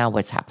 okay, now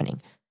what's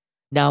happening?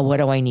 Now what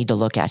do I need to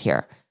look at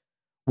here?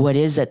 What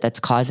is it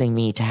that's causing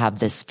me to have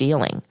this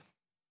feeling?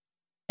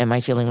 Am I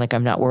feeling like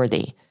I'm not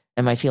worthy?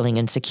 Am I feeling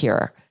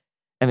insecure?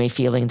 Am I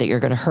feeling that you're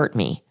going to hurt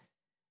me?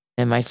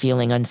 Am I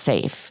feeling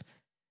unsafe?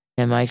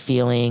 Am I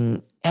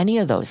feeling any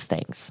of those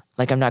things?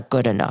 Like I'm not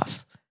good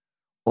enough?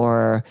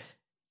 Or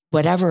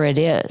whatever it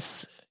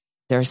is.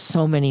 There's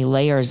so many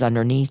layers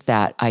underneath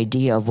that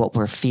idea of what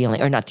we're feeling,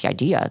 or not the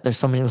idea. There's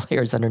so many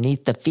layers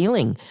underneath the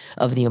feeling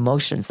of the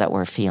emotions that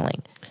we're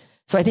feeling.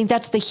 So I think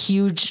that's the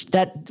huge,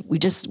 that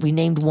we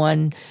named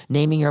one,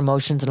 naming your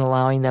emotions and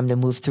allowing them to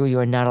move through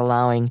you, and not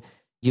allowing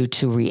you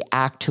to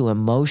react to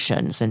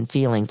emotions and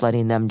feelings,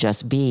 letting them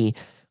just be.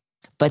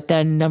 But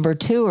then number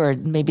two, or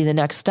maybe the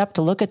next step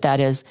to look at that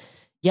is,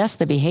 yes,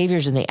 the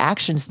behaviors and the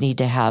actions need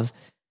to have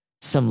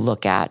some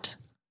look at,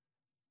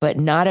 but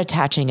not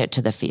attaching it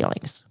to the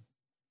feelings.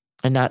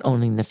 And not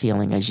owning the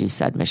feeling, as you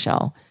said,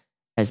 Michelle,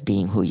 as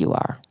being who you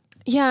are.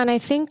 Yeah. And I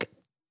think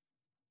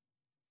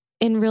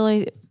in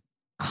really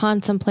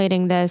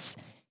contemplating this,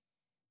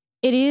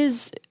 it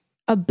is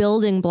a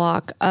building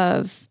block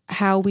of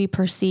how we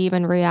perceive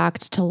and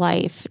react to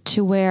life,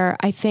 to where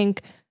I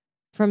think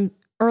from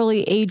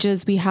early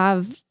ages, we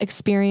have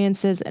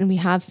experiences and we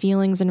have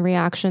feelings and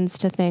reactions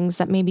to things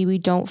that maybe we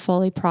don't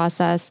fully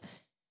process.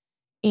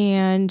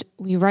 And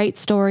we write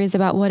stories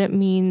about what it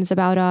means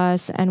about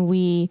us, and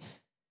we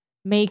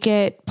make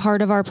it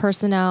part of our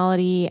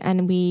personality,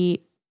 and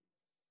we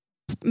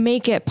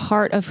make it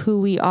part of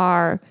who we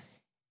are.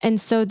 And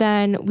so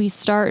then we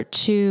start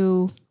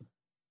to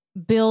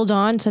build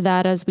onto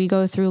that as we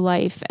go through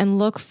life and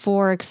look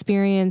for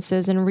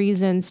experiences and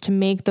reasons to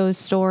make those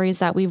stories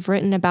that we've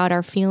written about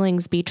our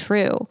feelings be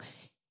true.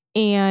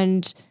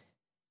 And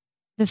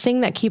the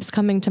thing that keeps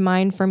coming to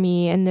mind for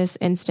me in this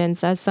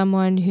instance, as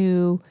someone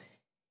who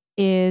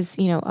is,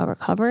 you know, a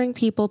recovering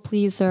people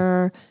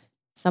pleaser,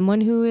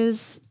 someone who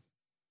is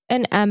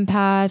an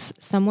empath,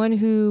 someone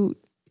who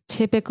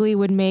typically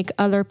would make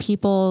other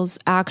people's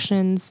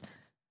actions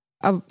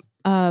a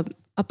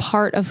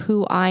part of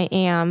who I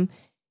am,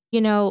 you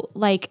know,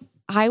 like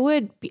I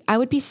would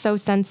be so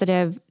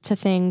sensitive to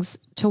things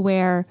to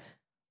where,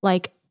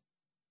 like,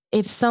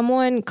 if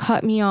someone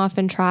cut me off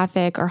in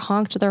traffic or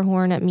honked their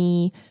horn at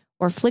me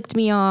or flicked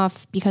me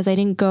off because I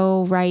didn't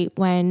go right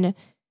when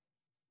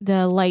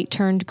the light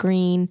turned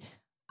green,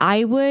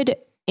 I would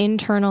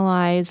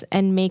internalize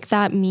and make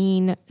that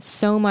mean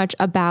so much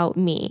about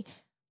me.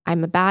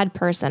 I'm a bad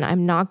person.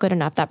 I'm not good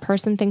enough. That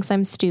person thinks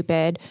I'm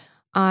stupid.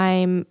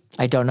 I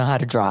don't know how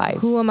to drive.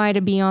 Who am I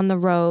to be on the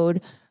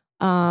road?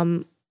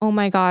 Oh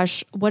my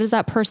gosh, what does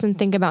that person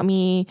think about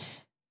me?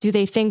 Do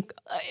they think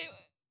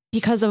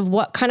because of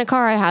what kind of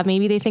car I have,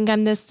 maybe they think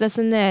I'm this,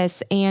 and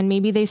this, and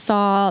maybe they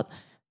saw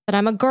that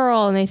I'm a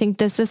girl and they think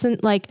this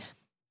isn't, like,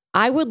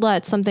 I would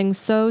let something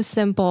so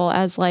simple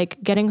as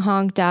like getting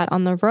honked at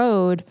on the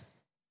road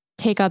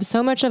take up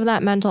so much of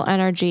that mental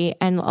energy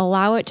and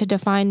allow it to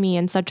define me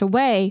in such a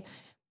way.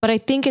 But I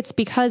think it's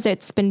because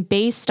it's been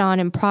based on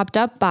and propped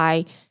up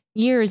by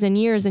years and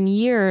years and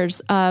years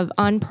of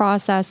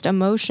unprocessed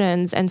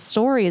emotions and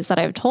stories that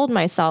I've told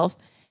myself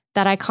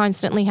that I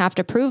constantly have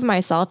to prove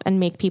myself and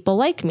make people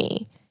like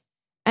me.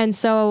 And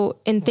so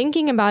in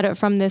thinking about it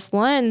from this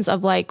lens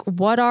of like,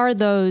 what are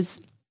those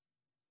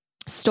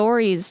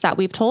stories that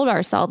we've told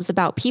ourselves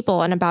about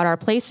people and about our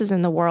places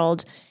in the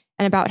world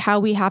and about how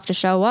we have to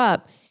show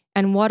up?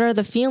 And what are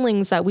the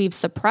feelings that we've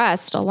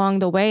suppressed along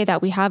the way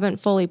that we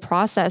haven't fully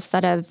processed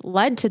that have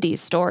led to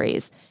these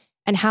stories?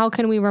 And how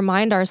can we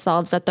remind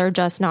ourselves that they're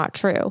just not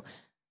true?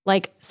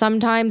 Like,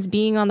 sometimes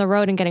being on the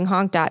road and getting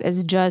honked at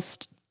is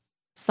just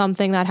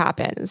something that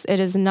happens. It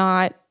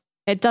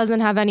doesn't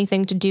have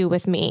anything to do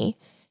with me.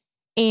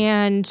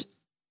 And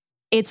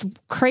it's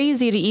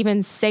crazy to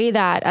even say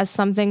that as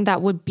something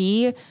that would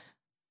be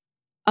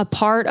a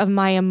part of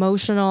my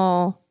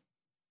emotional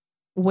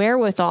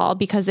wherewithal,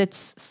 because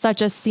it's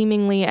such a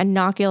seemingly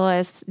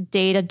innocuous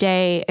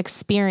day-to-day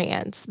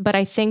experience. But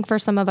I think for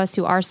some of us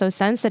who are so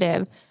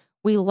sensitive,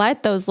 we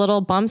let those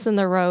little bumps in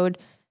the road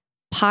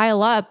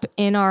pile up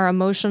in our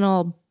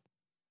emotional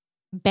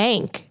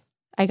bank,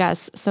 I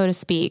guess, so to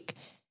speak.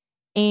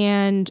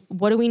 And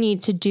what do we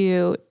need to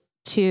do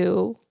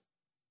to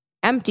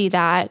empty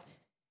that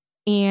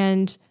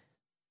and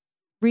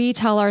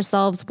retell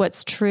ourselves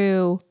what's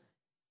true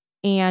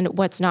and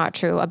what's not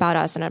true about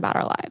us and about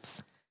our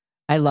lives?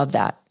 I love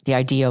that, the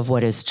idea of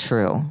what is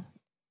true.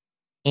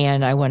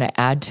 And I want to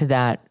add to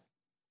that,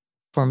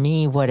 for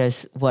me, what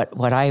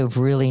I've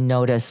really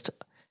noticed,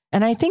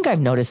 and I think I've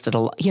noticed it a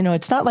lot, you know,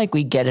 it's not like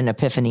we get an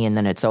epiphany and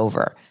then it's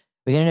over.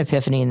 We get an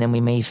epiphany and then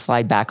we may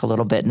slide back a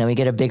little bit, and then we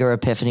get a bigger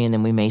epiphany and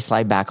then we may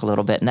slide back a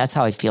little bit. And that's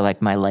how I feel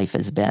like my life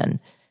has been.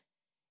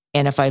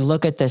 And if I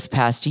look at this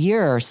past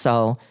year or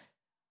so,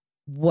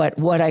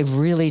 what I've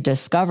really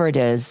discovered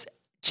is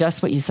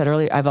just what you said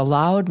earlier. I've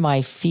allowed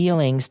my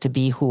feelings to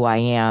be who I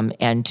am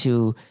and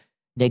to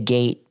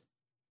negate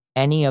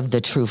any of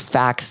the true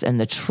facts and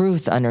the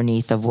truth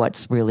underneath of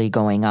what's really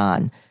going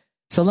on.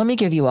 So let me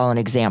give you all an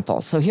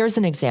example. So here's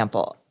an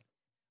example.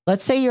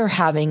 Let's say you're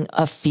having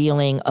a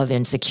feeling of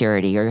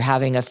insecurity, or you're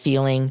having a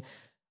feeling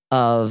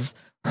of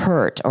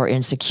hurt or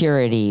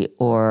insecurity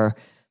or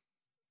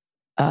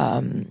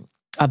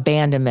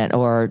abandonment,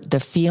 or the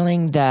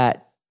feeling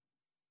that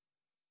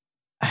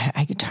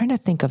I'm trying to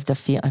think of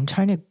I'm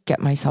trying to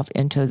get myself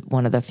into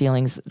one of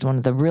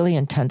the really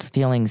intense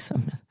feelings.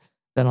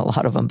 Been a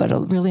lot of them, but a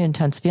really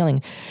intense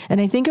feeling.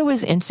 And I think it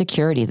was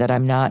insecurity that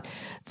I'm not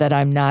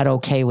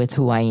okay with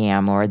who I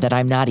am, or that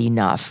I'm not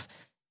enough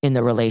in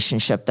the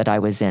relationship that I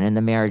was in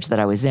the marriage that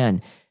I was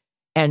in.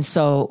 And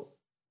so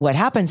what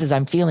happens is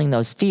I'm feeling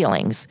those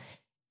feelings.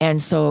 And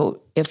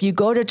so if you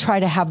go to try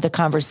to have the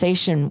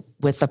conversation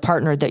with the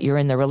partner that you're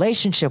in the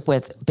relationship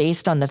with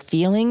based on the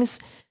feelings,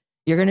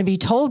 you're going to be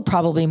told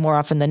probably more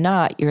often than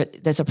not,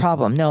 there's a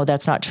problem. No,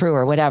 that's not true,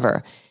 or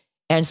whatever.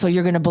 And so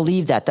you're going to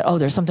believe that, oh,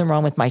 there's something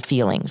wrong with my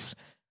feelings,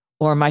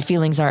 or my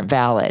feelings aren't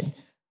valid,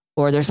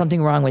 or there's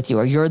something wrong with you,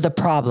 or you're the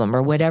problem,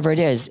 or whatever it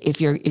is.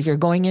 If you're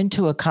going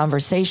into a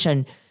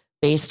conversation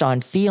based on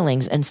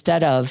feelings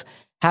instead of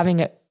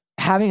having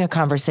a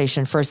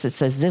conversation first that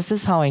says, this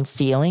is how I'm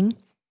feeling.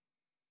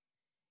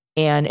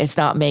 And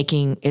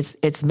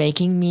it's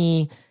making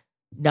me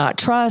not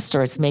trust,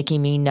 or it's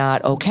making me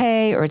not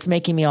okay, or it's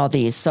making me all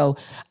these. So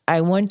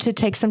I want to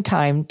take some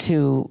time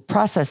to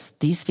process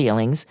these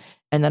feelings.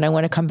 And then I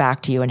want to come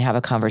back to you and have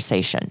a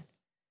conversation.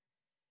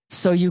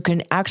 So you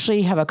can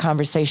actually have a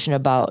conversation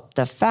about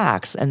the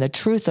facts and the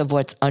truth of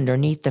what's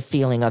underneath the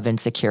feeling of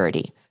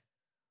insecurity,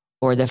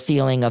 or the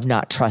feeling of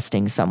not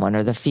trusting someone,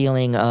 or the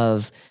feeling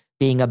of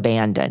being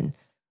abandoned,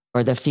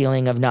 or the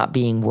feeling of not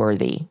being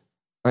worthy,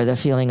 or the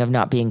feeling of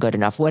not being good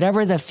enough.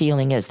 Whatever the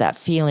feeling is, that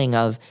feeling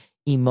of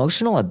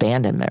emotional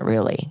abandonment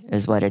really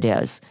is what it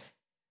is.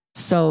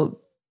 So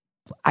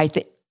I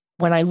think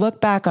when I look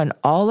back on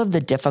all of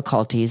the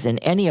difficulties in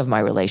any of my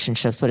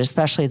relationships, but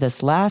especially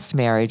this last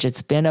marriage,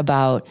 it's been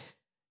about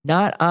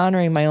not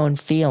honoring my own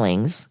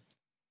feelings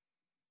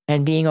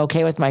and being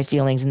okay with my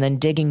feelings, and then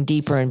digging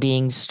deeper and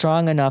being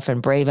strong enough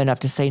and brave enough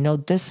to say, no,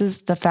 this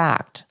is the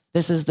fact.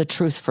 This is the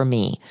truth for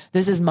me.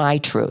 This is my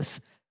truth,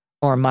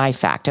 or my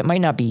fact. It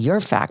might not be your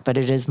fact, but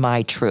it is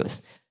my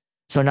truth.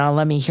 So now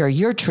let me hear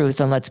your truth,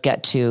 and let's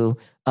get to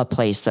a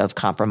place of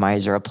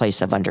compromise or a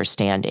place of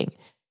understanding.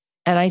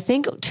 And I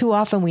think too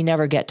often we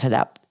never get to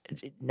that.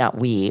 Not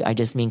we, I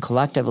just mean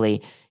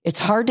collectively. It's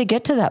hard to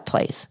get to that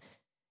place.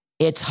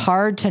 It's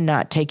hard to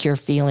not take your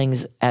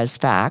feelings as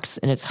facts,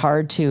 and it's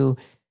hard to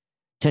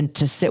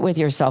sit with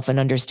yourself and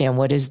understand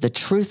what is the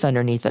truth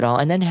underneath it all,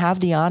 and then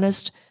have the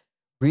honest,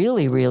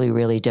 really, really,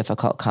 really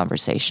difficult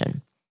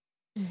conversation.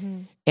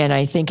 Mm-hmm. And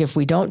I think if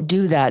we don't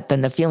do that,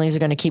 then the feelings are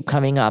going to keep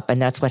coming up.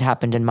 And that's what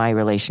happened in my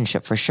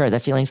relationship for sure. The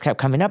feelings kept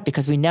coming up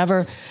because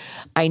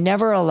I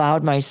never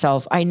allowed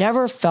myself, I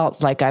never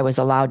felt like I was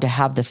allowed to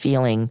have the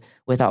feeling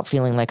without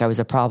feeling like I was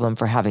a problem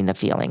for having the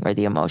feeling or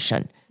the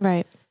emotion.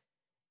 Right.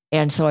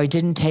 And so I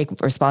didn't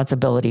take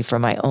responsibility for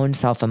my own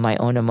self and my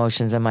own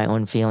emotions and my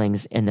own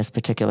feelings in this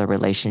particular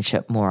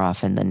relationship more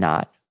often than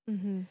not.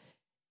 Mm-hmm.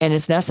 And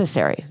it's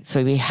necessary.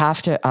 So we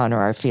have to honor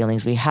our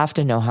feelings. We have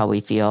to know how we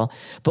feel,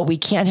 but we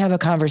can't have a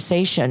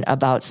conversation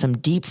about some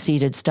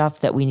deep-seated stuff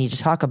that we need to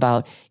talk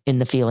about in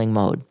the feeling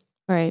mode.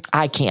 Right.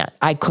 I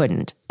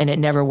couldn't, and it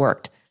never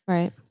worked.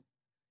 Right.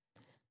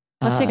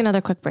 Let's take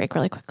another quick break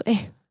really quickly.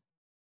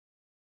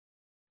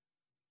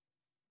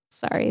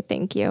 Sorry.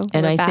 Thank you.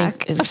 And I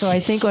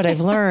think what I've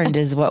learned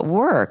is what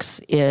works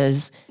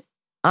is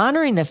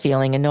honoring the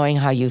feeling and knowing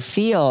how you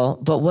feel,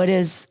 but what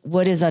is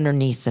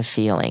underneath the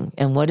feeling,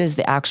 and what is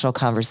the actual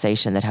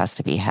conversation that has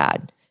to be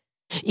had,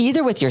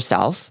 either with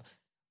yourself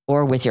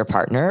or with your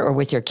partner or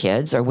with your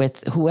kids or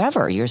with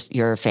whoever,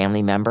 your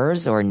family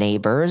members or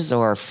neighbors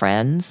or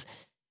friends.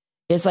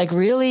 It's like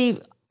really,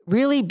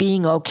 really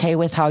being okay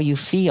with how you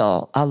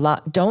feel.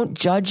 Don't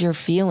judge your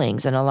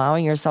feelings, and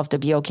allowing yourself to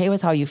be okay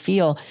with how you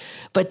feel,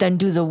 but then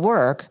do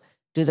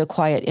the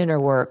quiet inner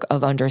work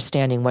of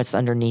understanding what's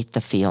underneath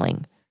the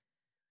feeling.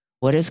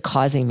 What is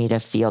causing me to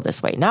feel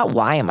this way? Not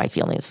why am I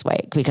feeling this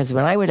way? Because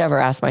when I would ever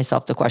ask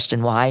myself the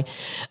question why,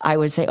 I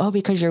would say, oh,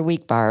 because you're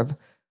weak, Barb.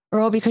 Or,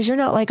 oh, because you're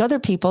not like other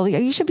people.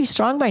 You should be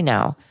strong by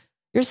now.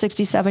 You're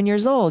 67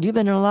 years old. You've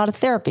been in a lot of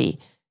therapy.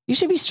 You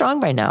should be strong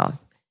by now.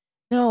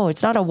 No,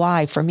 it's not a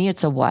why. For me,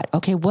 it's a what.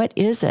 Okay, what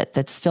is it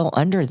that's still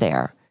under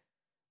there?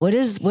 What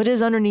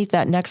is underneath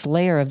that next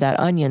layer of that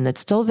onion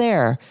that's still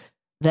there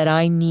that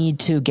I need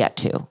to get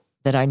to,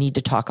 that I need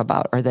to talk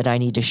about, or that I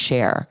need to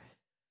share?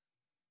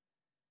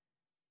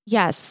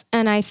 Yes.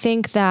 And I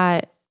think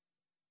that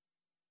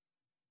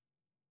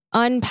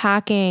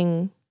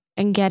unpacking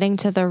and getting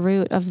to the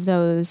root of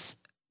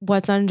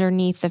what's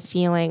underneath the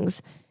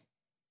feelings,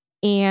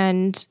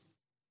 and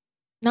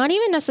not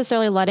even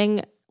necessarily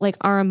letting like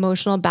our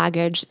emotional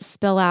baggage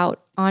spill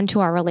out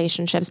onto our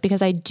relationships,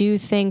 because I do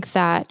think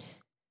that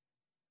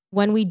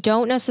when we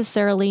don't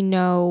necessarily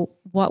know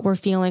what we're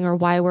feeling or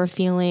why we're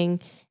feeling,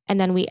 and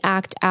then we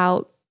act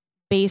out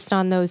based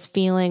on those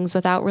feelings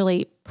without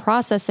really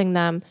processing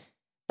them,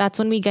 that's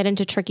when we get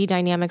into tricky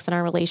dynamics in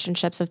our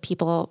relationships of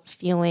people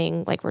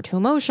feeling like we're too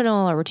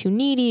emotional or we're too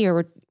needy or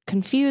we're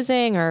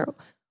confusing or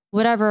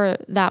whatever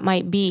that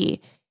might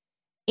be.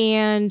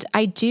 And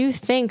I do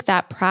think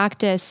that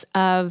practice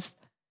of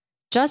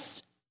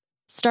just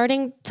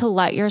starting to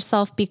let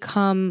yourself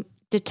become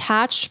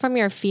detached from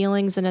your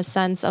feelings in a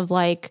sense of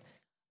like,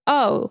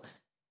 oh,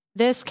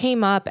 this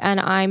came up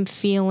and I'm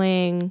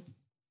feeling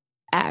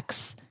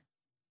X.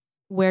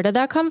 Where did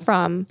that come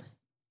from?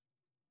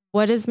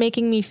 What is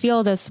making me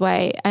feel this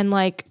way? And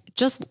like,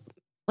 just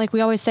like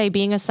we always say,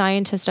 being a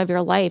scientist of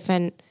your life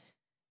and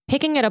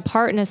picking it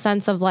apart in a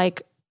sense of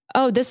like,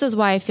 oh, this is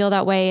why I feel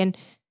that way. And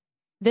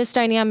this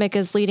dynamic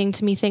is leading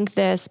to me think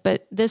this,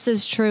 but this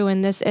is true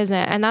and this isn't.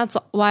 And that's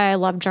why I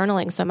love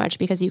journaling so much,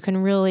 because you can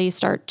really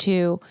start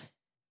to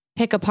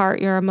pick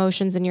apart your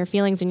emotions and your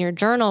feelings in your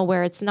journal,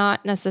 where it's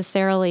not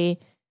necessarily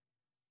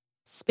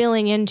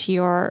spilling into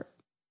your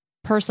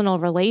personal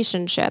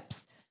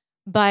relationships,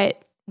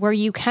 but where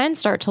you can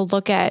start to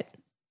look at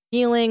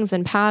feelings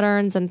and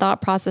patterns and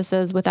thought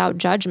processes without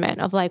judgment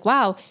of like,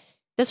 wow,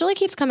 this really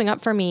keeps coming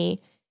up for me.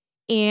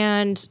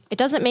 and it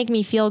doesn't make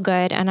me feel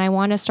good. And I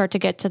want to start to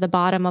get to the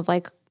bottom of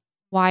like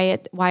why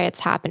it's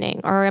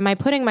happening. Or am I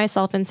putting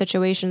myself in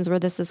situations where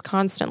this is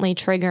constantly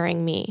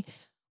triggering me?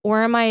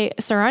 Or am I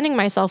surrounding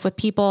myself with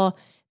people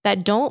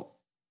that don't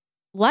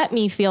let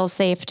me feel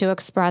safe to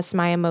express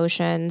my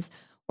emotions,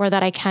 or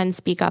that I can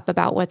speak up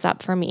about what's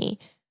up for me?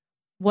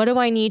 What do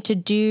I need to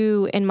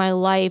do in my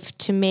life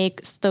to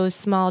make those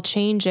small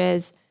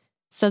changes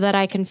so that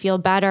I can feel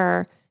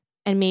better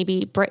and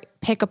maybe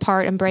pick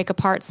apart and break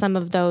apart some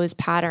of those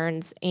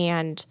patterns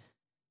and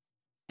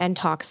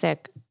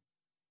toxic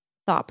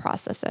thought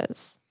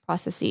processes?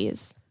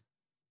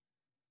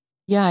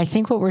 Yeah, I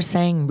think what we're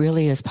saying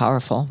really is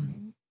powerful.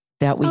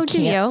 That we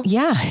can't.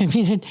 Yeah, I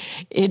mean,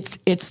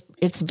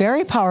 it's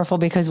very powerful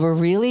because we're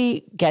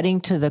really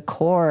getting to the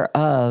core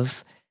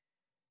of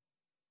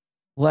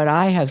what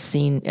I have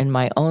seen in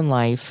my own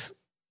life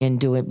in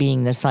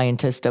being the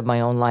scientist of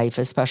my own life,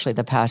 especially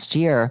the past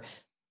year,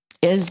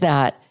 is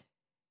that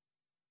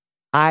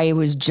I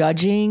was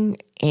judging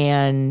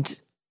and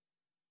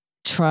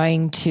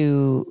trying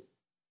to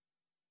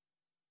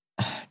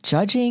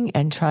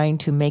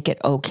make it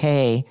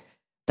okay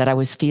that I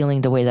was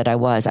feeling the way that I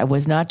was. I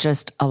was not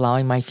just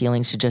allowing my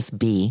feelings to just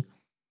be.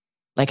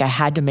 Like I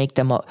had to make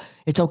them,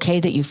 it's okay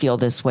that you feel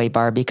this way,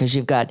 Barb, because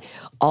you've got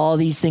all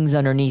these things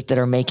underneath that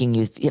are making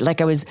you,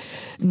 like I was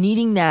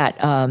needing that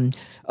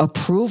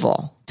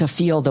approval to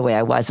feel the way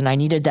I was. And I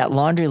needed that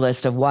laundry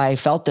list of why I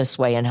felt this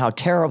way and how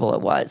terrible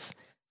it was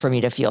for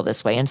me to feel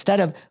this way. Instead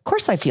of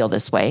course I feel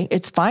this way.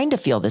 It's fine to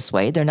feel this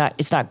way.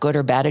 It's not good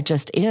or bad. It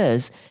just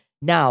is.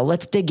 Now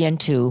let's dig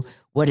into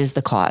what is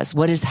the cause?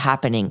 What is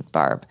happening,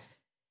 Barb?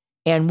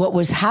 And what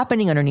was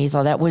happening underneath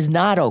all that was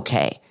not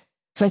okay.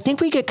 So I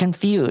think we get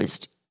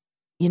confused,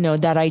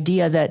 that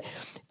idea that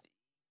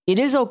it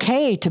is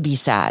okay to be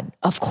sad.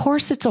 Of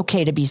course it's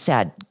okay to be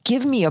sad.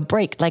 Give me a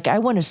break. Like I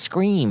want to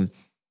scream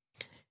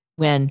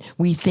when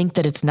we think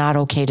that it's not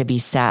okay to be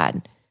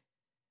sad.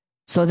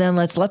 So then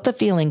let's let the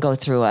feeling go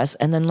through us.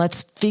 And then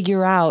let's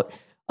figure out,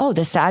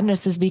 the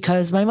sadness is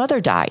because my mother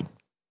died.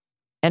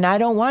 And I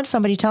don't want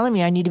somebody telling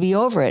me I need to be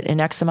over it in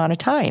X amount of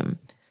time.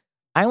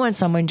 I want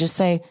someone just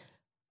say,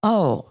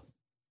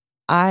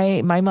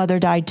 my mother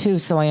died too,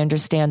 so I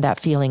understand that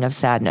feeling of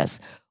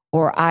sadness.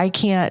 Or I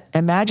can't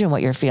imagine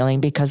what you're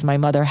feeling because my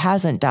mother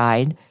hasn't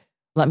died.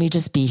 Let me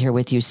just be here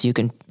with you so you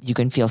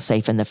can feel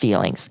safe in the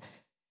feelings.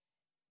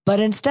 But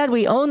instead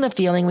we own the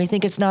feeling. We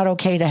think it's not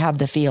okay to have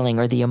the feeling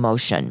or the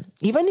emotion.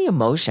 Even the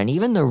emotion,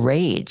 even the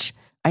rage.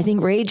 I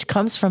think rage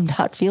comes from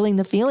not feeling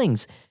the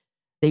feelings.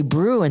 They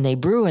brew and they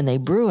brew and they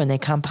brew and they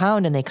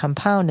compound and they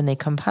compound and they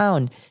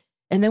compound.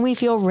 And then we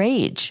feel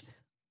rage.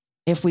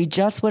 If we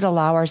just would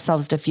allow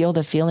ourselves to feel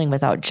the feeling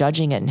without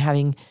judging it and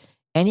having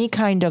any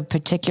kind of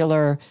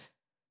particular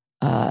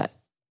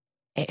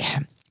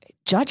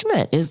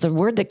judgment is the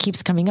word that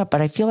keeps coming up,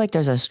 but I feel like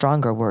there's a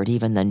stronger word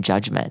even than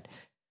judgment.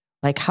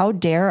 Like how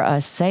dare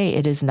us say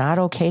it is not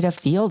okay to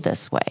feel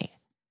this way?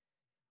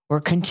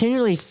 We're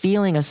continually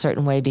feeling a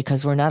certain way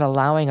because we're not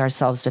allowing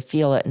ourselves to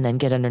feel it and then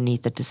get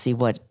underneath it to see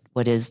what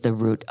is the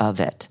root of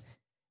it.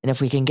 And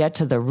if we can get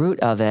to the root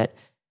of it,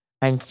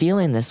 I'm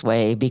feeling this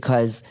way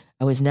because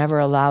I was never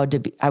allowed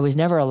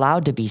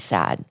to be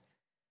sad.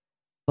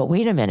 But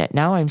wait a minute,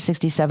 now I'm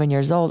 67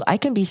 years old. I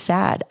can be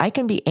sad. I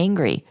can be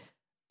angry.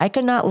 I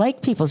can not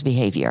like people's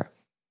behavior.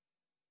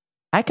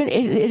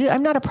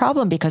 I'm not a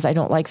problem because I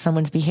don't like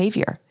someone's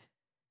behavior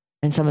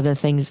and some of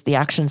the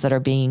actions that are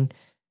being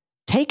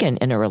taken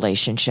in a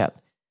relationship.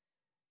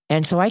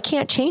 And so I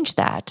can't change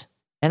that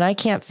and I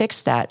can't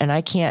fix that and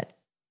I can't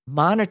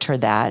monitor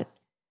that.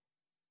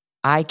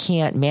 I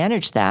can't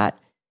manage that.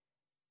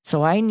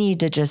 So I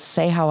need to just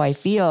say how I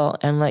feel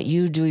and let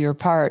you do your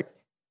part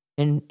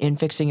in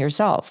fixing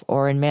yourself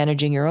or in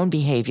managing your own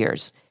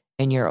behaviors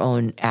and your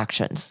own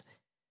actions.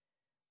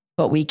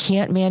 But we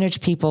can't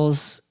manage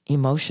people's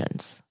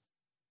emotions.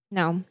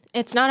 No,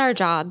 it's not our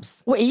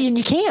jobs. Well, and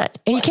you can't.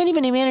 And you can't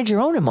even manage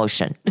your own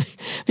emotion.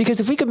 Because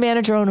if we could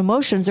manage our own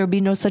emotions, there would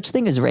be no such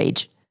thing as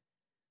rage.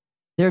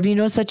 There would be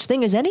no such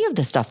thing as any of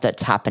the stuff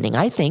that's happening.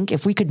 I think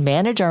if we could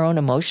manage our own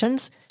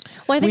emotions,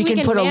 I think we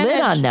can put a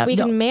lid on them.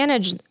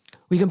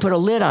 We can put a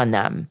lid on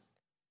them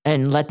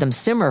and let them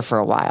simmer for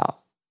a while.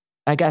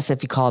 I guess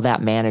if you call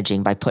that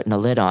managing by putting a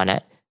lid on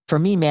it. For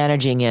me,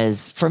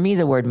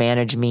 the word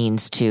manage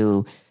means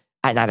to,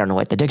 I don't know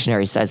what the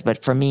dictionary says,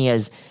 but for me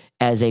as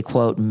a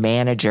quote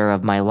manager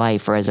of my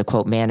life or as a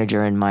quote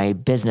manager in my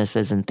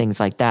businesses and things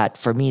like that,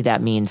 for me,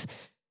 that means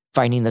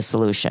finding the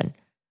solution.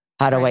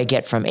 How do I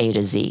get from A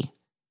to Z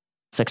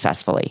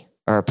successfully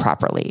or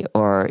properly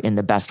or in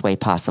the best way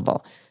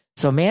possible?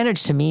 So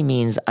manage to me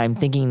means I'm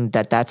thinking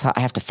that's how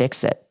I have to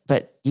fix it,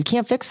 but you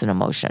can't fix an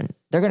emotion.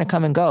 They're going to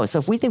come and go. So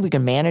if we think we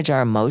can manage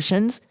our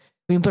emotions,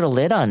 we can put a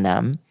lid on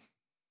them.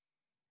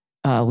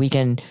 We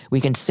can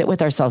sit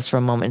with ourselves for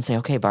a moment and say,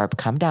 okay, Barb,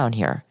 calm down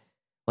here.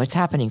 What's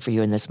happening for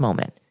you in this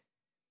moment?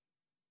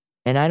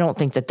 And I don't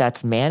think that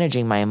that's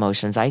managing my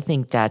emotions. I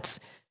think that's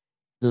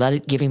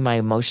giving my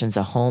emotions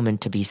a home and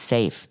to be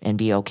safe and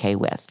be okay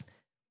with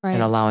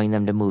and allowing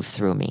them to move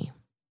through me.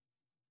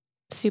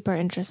 Super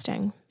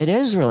interesting. It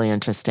is really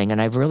interesting.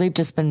 And I've really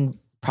just been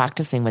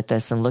practicing with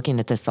this and looking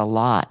at this a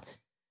lot.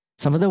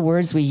 Some of the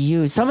words we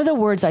use, some of the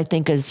words I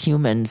think as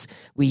humans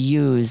we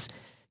use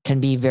can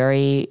be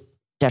very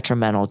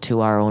detrimental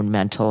to our own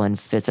mental and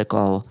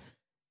physical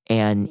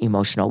and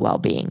emotional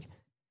well-being.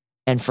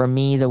 And for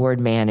me, the word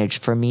manage,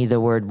 for me, the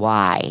word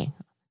why,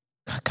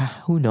 God,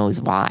 who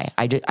knows why?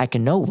 I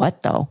can know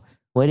what though.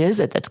 What is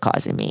it that's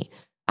causing me?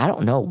 I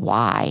don't know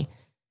why.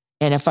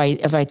 And if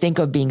I think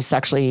of being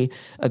sexually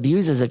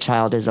abused as a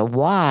child as a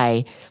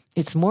why,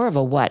 it's more of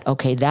a what.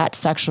 Okay, that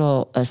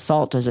sexual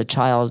assault as a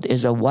child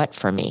is a what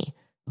for me.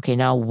 Okay,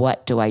 now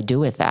what do I do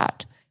with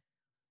that?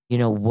 You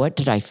know, what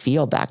did I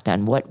feel back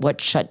then?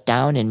 What shut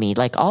down in me?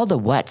 Like all the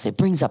whats, it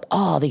brings up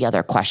all the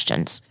other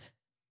questions.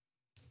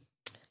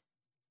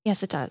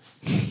 Yes, it does.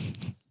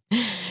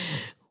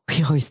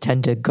 We always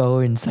tend to go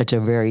in such a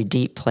very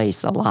deep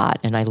place a lot,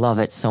 and I love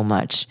it so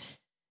much.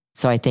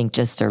 So I think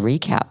just to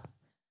recap,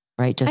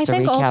 right? I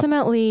think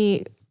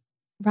ultimately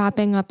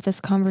wrapping up this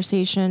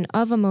conversation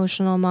of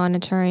emotional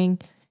monitoring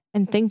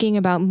and thinking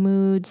about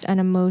moods and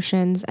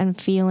emotions and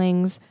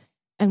feelings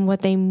and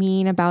what they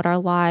mean about our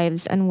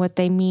lives and what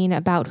they mean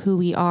about who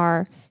we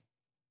are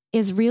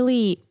is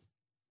really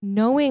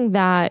knowing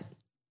that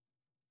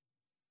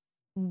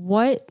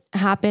what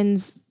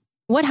happens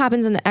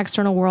in the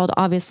external world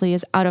obviously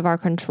is out of our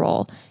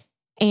control,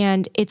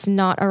 and it's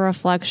not a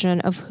reflection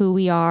of who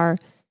we are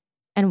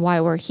and why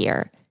we're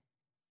here.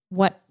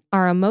 What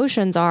our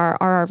emotions are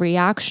our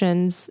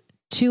reactions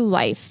to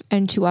life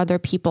and to other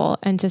people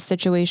and to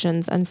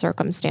situations and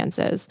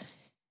circumstances.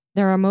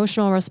 They're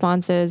emotional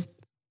responses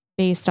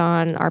based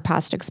on our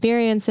past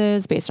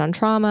experiences, based on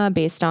trauma,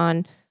 based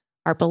on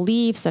our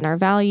beliefs and our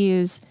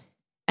values.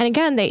 And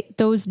again,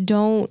 those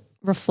don't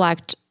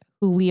reflect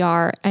who we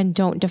are and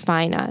don't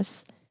define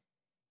us.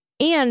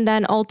 And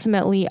then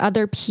ultimately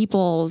other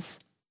people's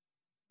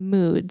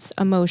moods,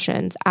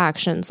 emotions,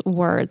 actions,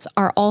 words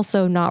are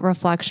also not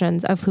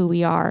reflections of who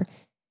we are.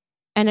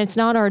 And it's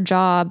not our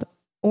job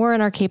or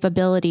in our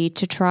capability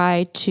to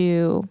try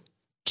to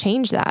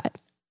change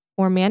that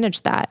or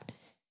manage that.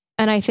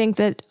 And I think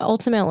that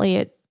ultimately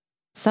it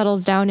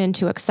settles down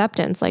into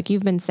acceptance, like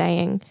you've been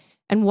saying,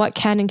 and what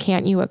can and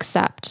can't you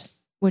accept,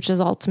 which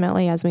is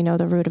ultimately, as we know,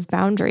 the root of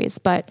boundaries.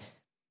 But,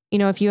 you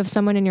know, if you have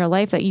someone in your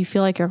life that you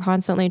feel like you're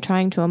constantly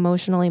trying to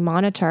emotionally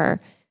monitor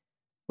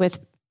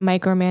with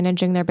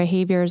micromanaging their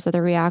behaviors or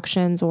their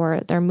reactions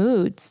or their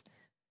moods,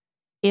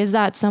 is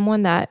that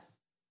someone that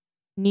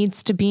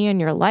needs to be in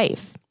your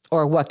life?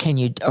 Or what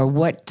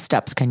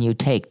steps can you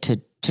take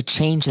to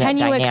change that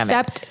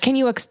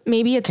dynamic?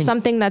 Maybe it's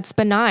something that's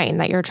benign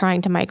that you're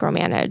trying to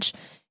micromanage.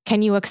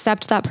 Can you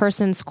accept that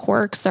person's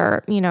quirks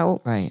or,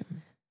 right,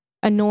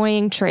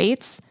 annoying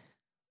traits?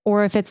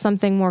 Or if it's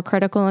something more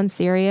critical and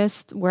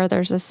serious where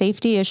there's a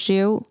safety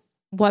issue,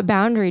 what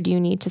boundary do you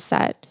need to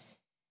set?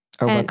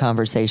 Or what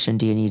conversation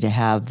do you need to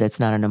have that's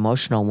not an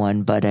emotional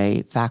one, but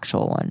a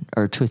factual one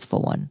or a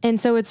truthful one? And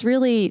so it's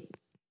really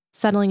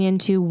settling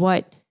into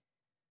what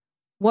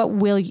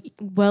will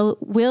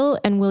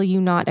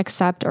you not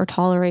accept or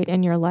tolerate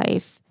in your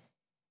life?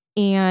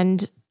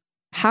 And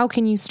how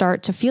can you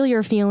start to feel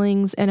your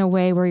feelings in a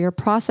way where you're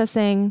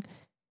processing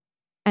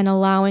and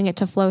allowing it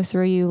to flow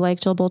through you, like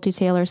Jill Bolte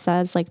Taylor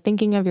says, like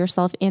thinking of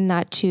yourself in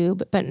that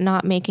tube, but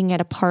not making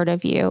it a part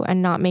of you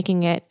and not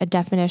making it a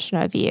definition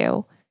of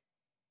you.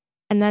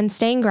 And then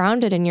staying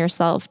grounded in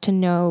yourself to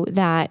know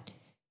that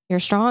you're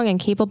strong and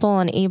capable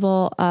and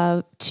able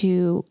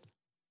to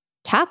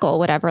tackle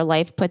whatever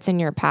life puts in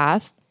your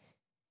path.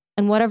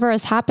 And whatever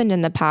has happened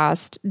in the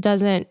past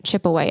doesn't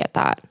chip away at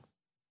that.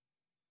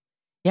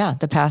 Yeah,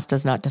 the past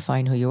does not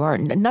define who you are.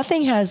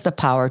 Nothing has the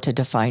power to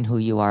define who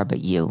you are but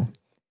you.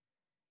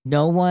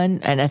 No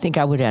one, and I think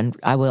I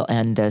will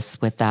end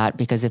this with that,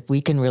 because if we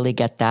can really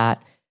get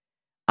that,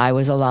 I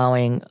was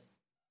allowing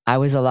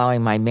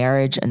my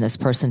marriage and this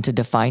person to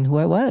define who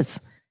I was.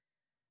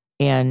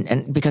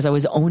 And because I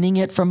was owning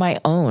it for my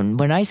own.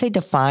 When I say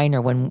define,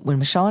 or when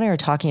Michelle and I are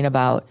talking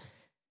about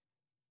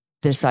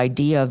this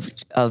idea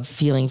of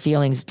feeling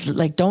feelings,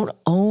 like don't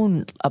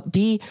own,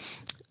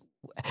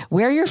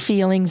 wear your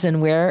feelings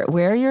and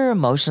wear your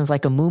emotions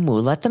like a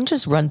muumuu. Let them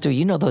just run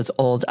through. Those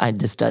old,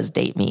 this does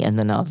date me, and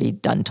then I'll be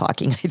done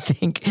talking, I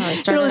think.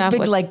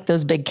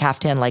 Those big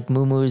caftan like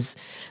muumuus,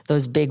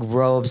 those big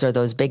robes or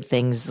those big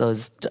things,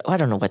 those, I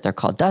don't know what they're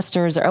called,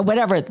 dusters or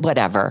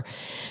whatever.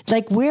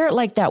 Like wear it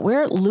like that.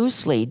 Wear it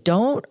loosely.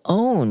 Don't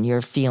own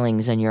your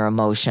feelings and your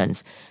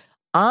emotions.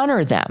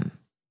 Honor them,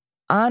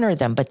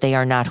 but they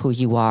are not who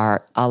you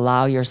are.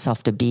 Allow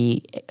yourself to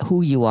be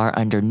who you are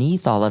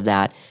underneath all of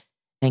that,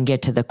 and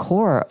get to the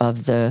core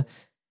of the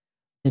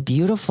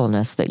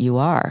beautifulness that you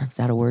are. Is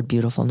that a word,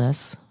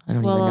 beautifulness? I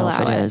don't even know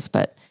if it is.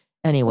 But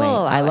anyway,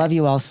 I love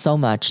you all so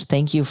much.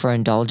 Thank you for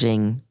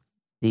indulging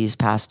these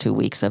past 2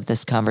 weeks of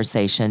this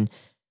conversation.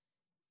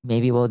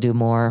 Maybe we'll do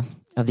more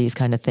of these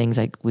kind of things.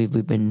 Like we've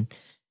been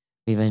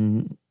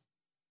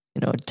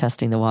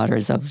testing the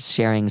waters of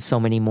sharing so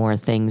many more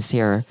things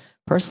here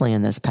personally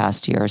in this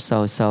past year or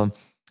so. So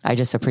I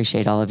just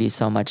appreciate all of you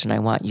so much. And I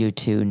want you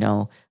to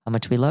know how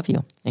much we love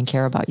you and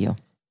care about you.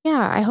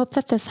 Yeah, I hope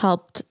that this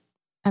helped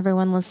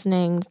everyone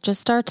listening just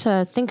start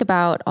to think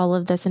about all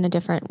of this in a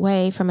different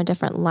way, from a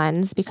different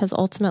lens, because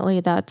ultimately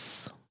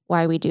that's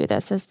why we do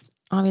this. Is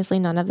obviously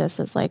none of this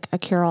is like a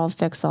cure-all,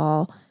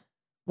 fix-all,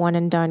 one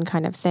and done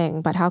kind of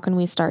thing. But how can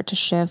we start to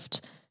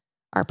shift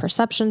our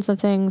perceptions of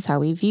things, how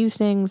we view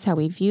things, how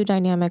we view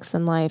dynamics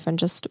in life, and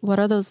just what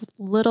are those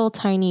little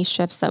tiny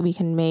shifts that we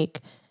can make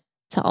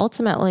to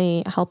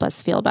ultimately help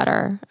us feel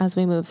better as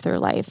we move through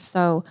life.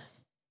 So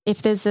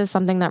if this is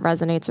something that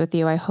resonates with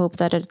you, I hope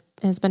that it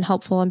has been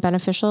helpful and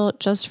beneficial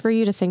just for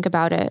you to think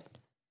about it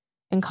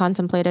and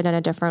contemplate it in a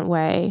different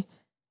way,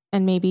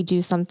 and maybe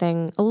do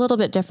something a little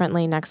bit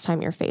differently next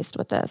time you're faced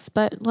with this.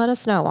 But let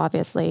us know,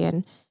 obviously,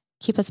 and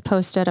keep us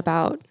posted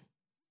about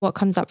what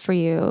comes up for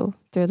you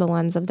through the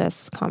lens of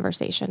this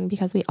conversation,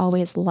 because we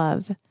always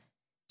love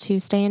to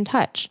stay in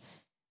touch.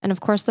 And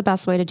of course, the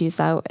best way to do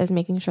so is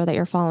making sure that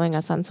you're following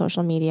us on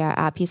social media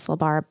at Peaceful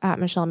Barb, at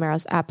Michelle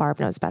Maros, at Barb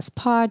Knows Best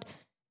Pod.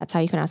 That's how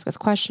you can ask us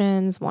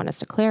questions, want us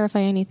to clarify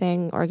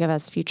anything, or give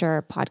us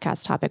future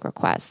podcast topic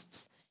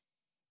requests.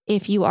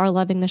 If you are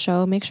loving the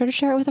show, make sure to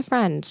share it with a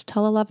friend,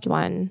 tell a loved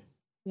one.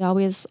 We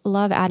always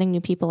love adding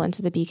new people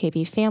into the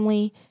BKB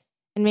family.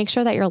 And make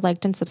sure that you're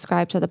liked and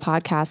subscribed to the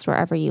podcast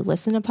wherever you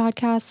listen to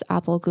podcasts,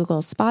 Apple,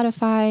 Google,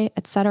 Spotify,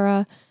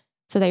 etc.,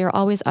 so that you're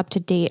always up to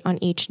date on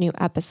each new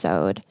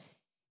episode.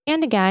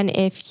 And again,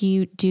 if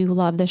you do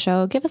love the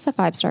show, give us a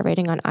 5-star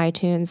rating on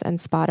iTunes and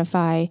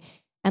Spotify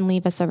and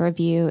leave us a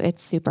review.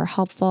 It's super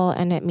helpful,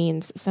 and it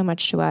means so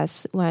much to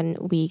us when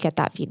we get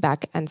that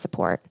feedback and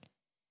support.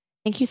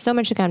 Thank you so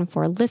much again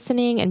for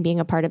listening and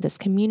being a part of this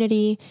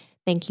community.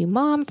 Thank you,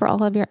 Mom, for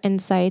all of your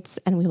insights,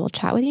 and we will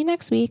chat with you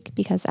next week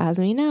because, as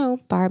we know,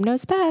 Barb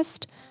knows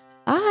best.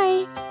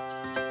 Bye.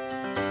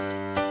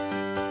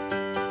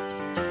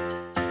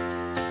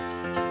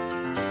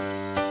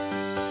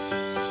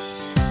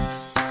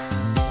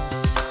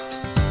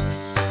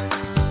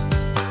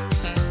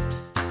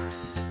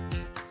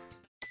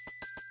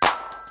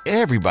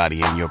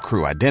 Everybody in your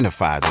crew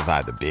identifies as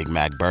either Big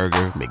Mac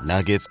Burger,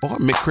 McNuggets, or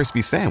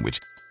McCrispy Sandwich.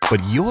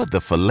 But you're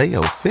the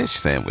Filet-O-Fish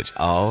Sandwich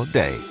all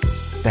day.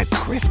 That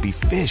crispy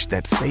fish,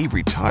 that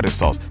savory tartar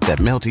sauce, that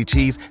melty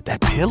cheese,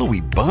 that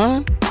pillowy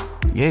bun.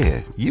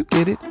 Yeah, you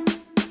get it.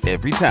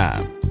 Every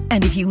time.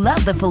 And if you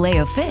love the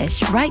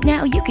Filet-O-Fish, right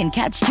now you can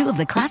catch 2 of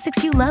the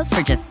classics you love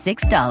for just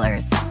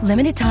 $6.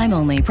 Limited time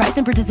only. Price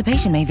and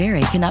participation may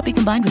vary. Cannot be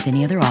combined with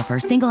any other offer.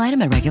 Single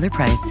item at regular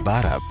price.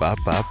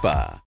 Ba-da-ba-ba-ba.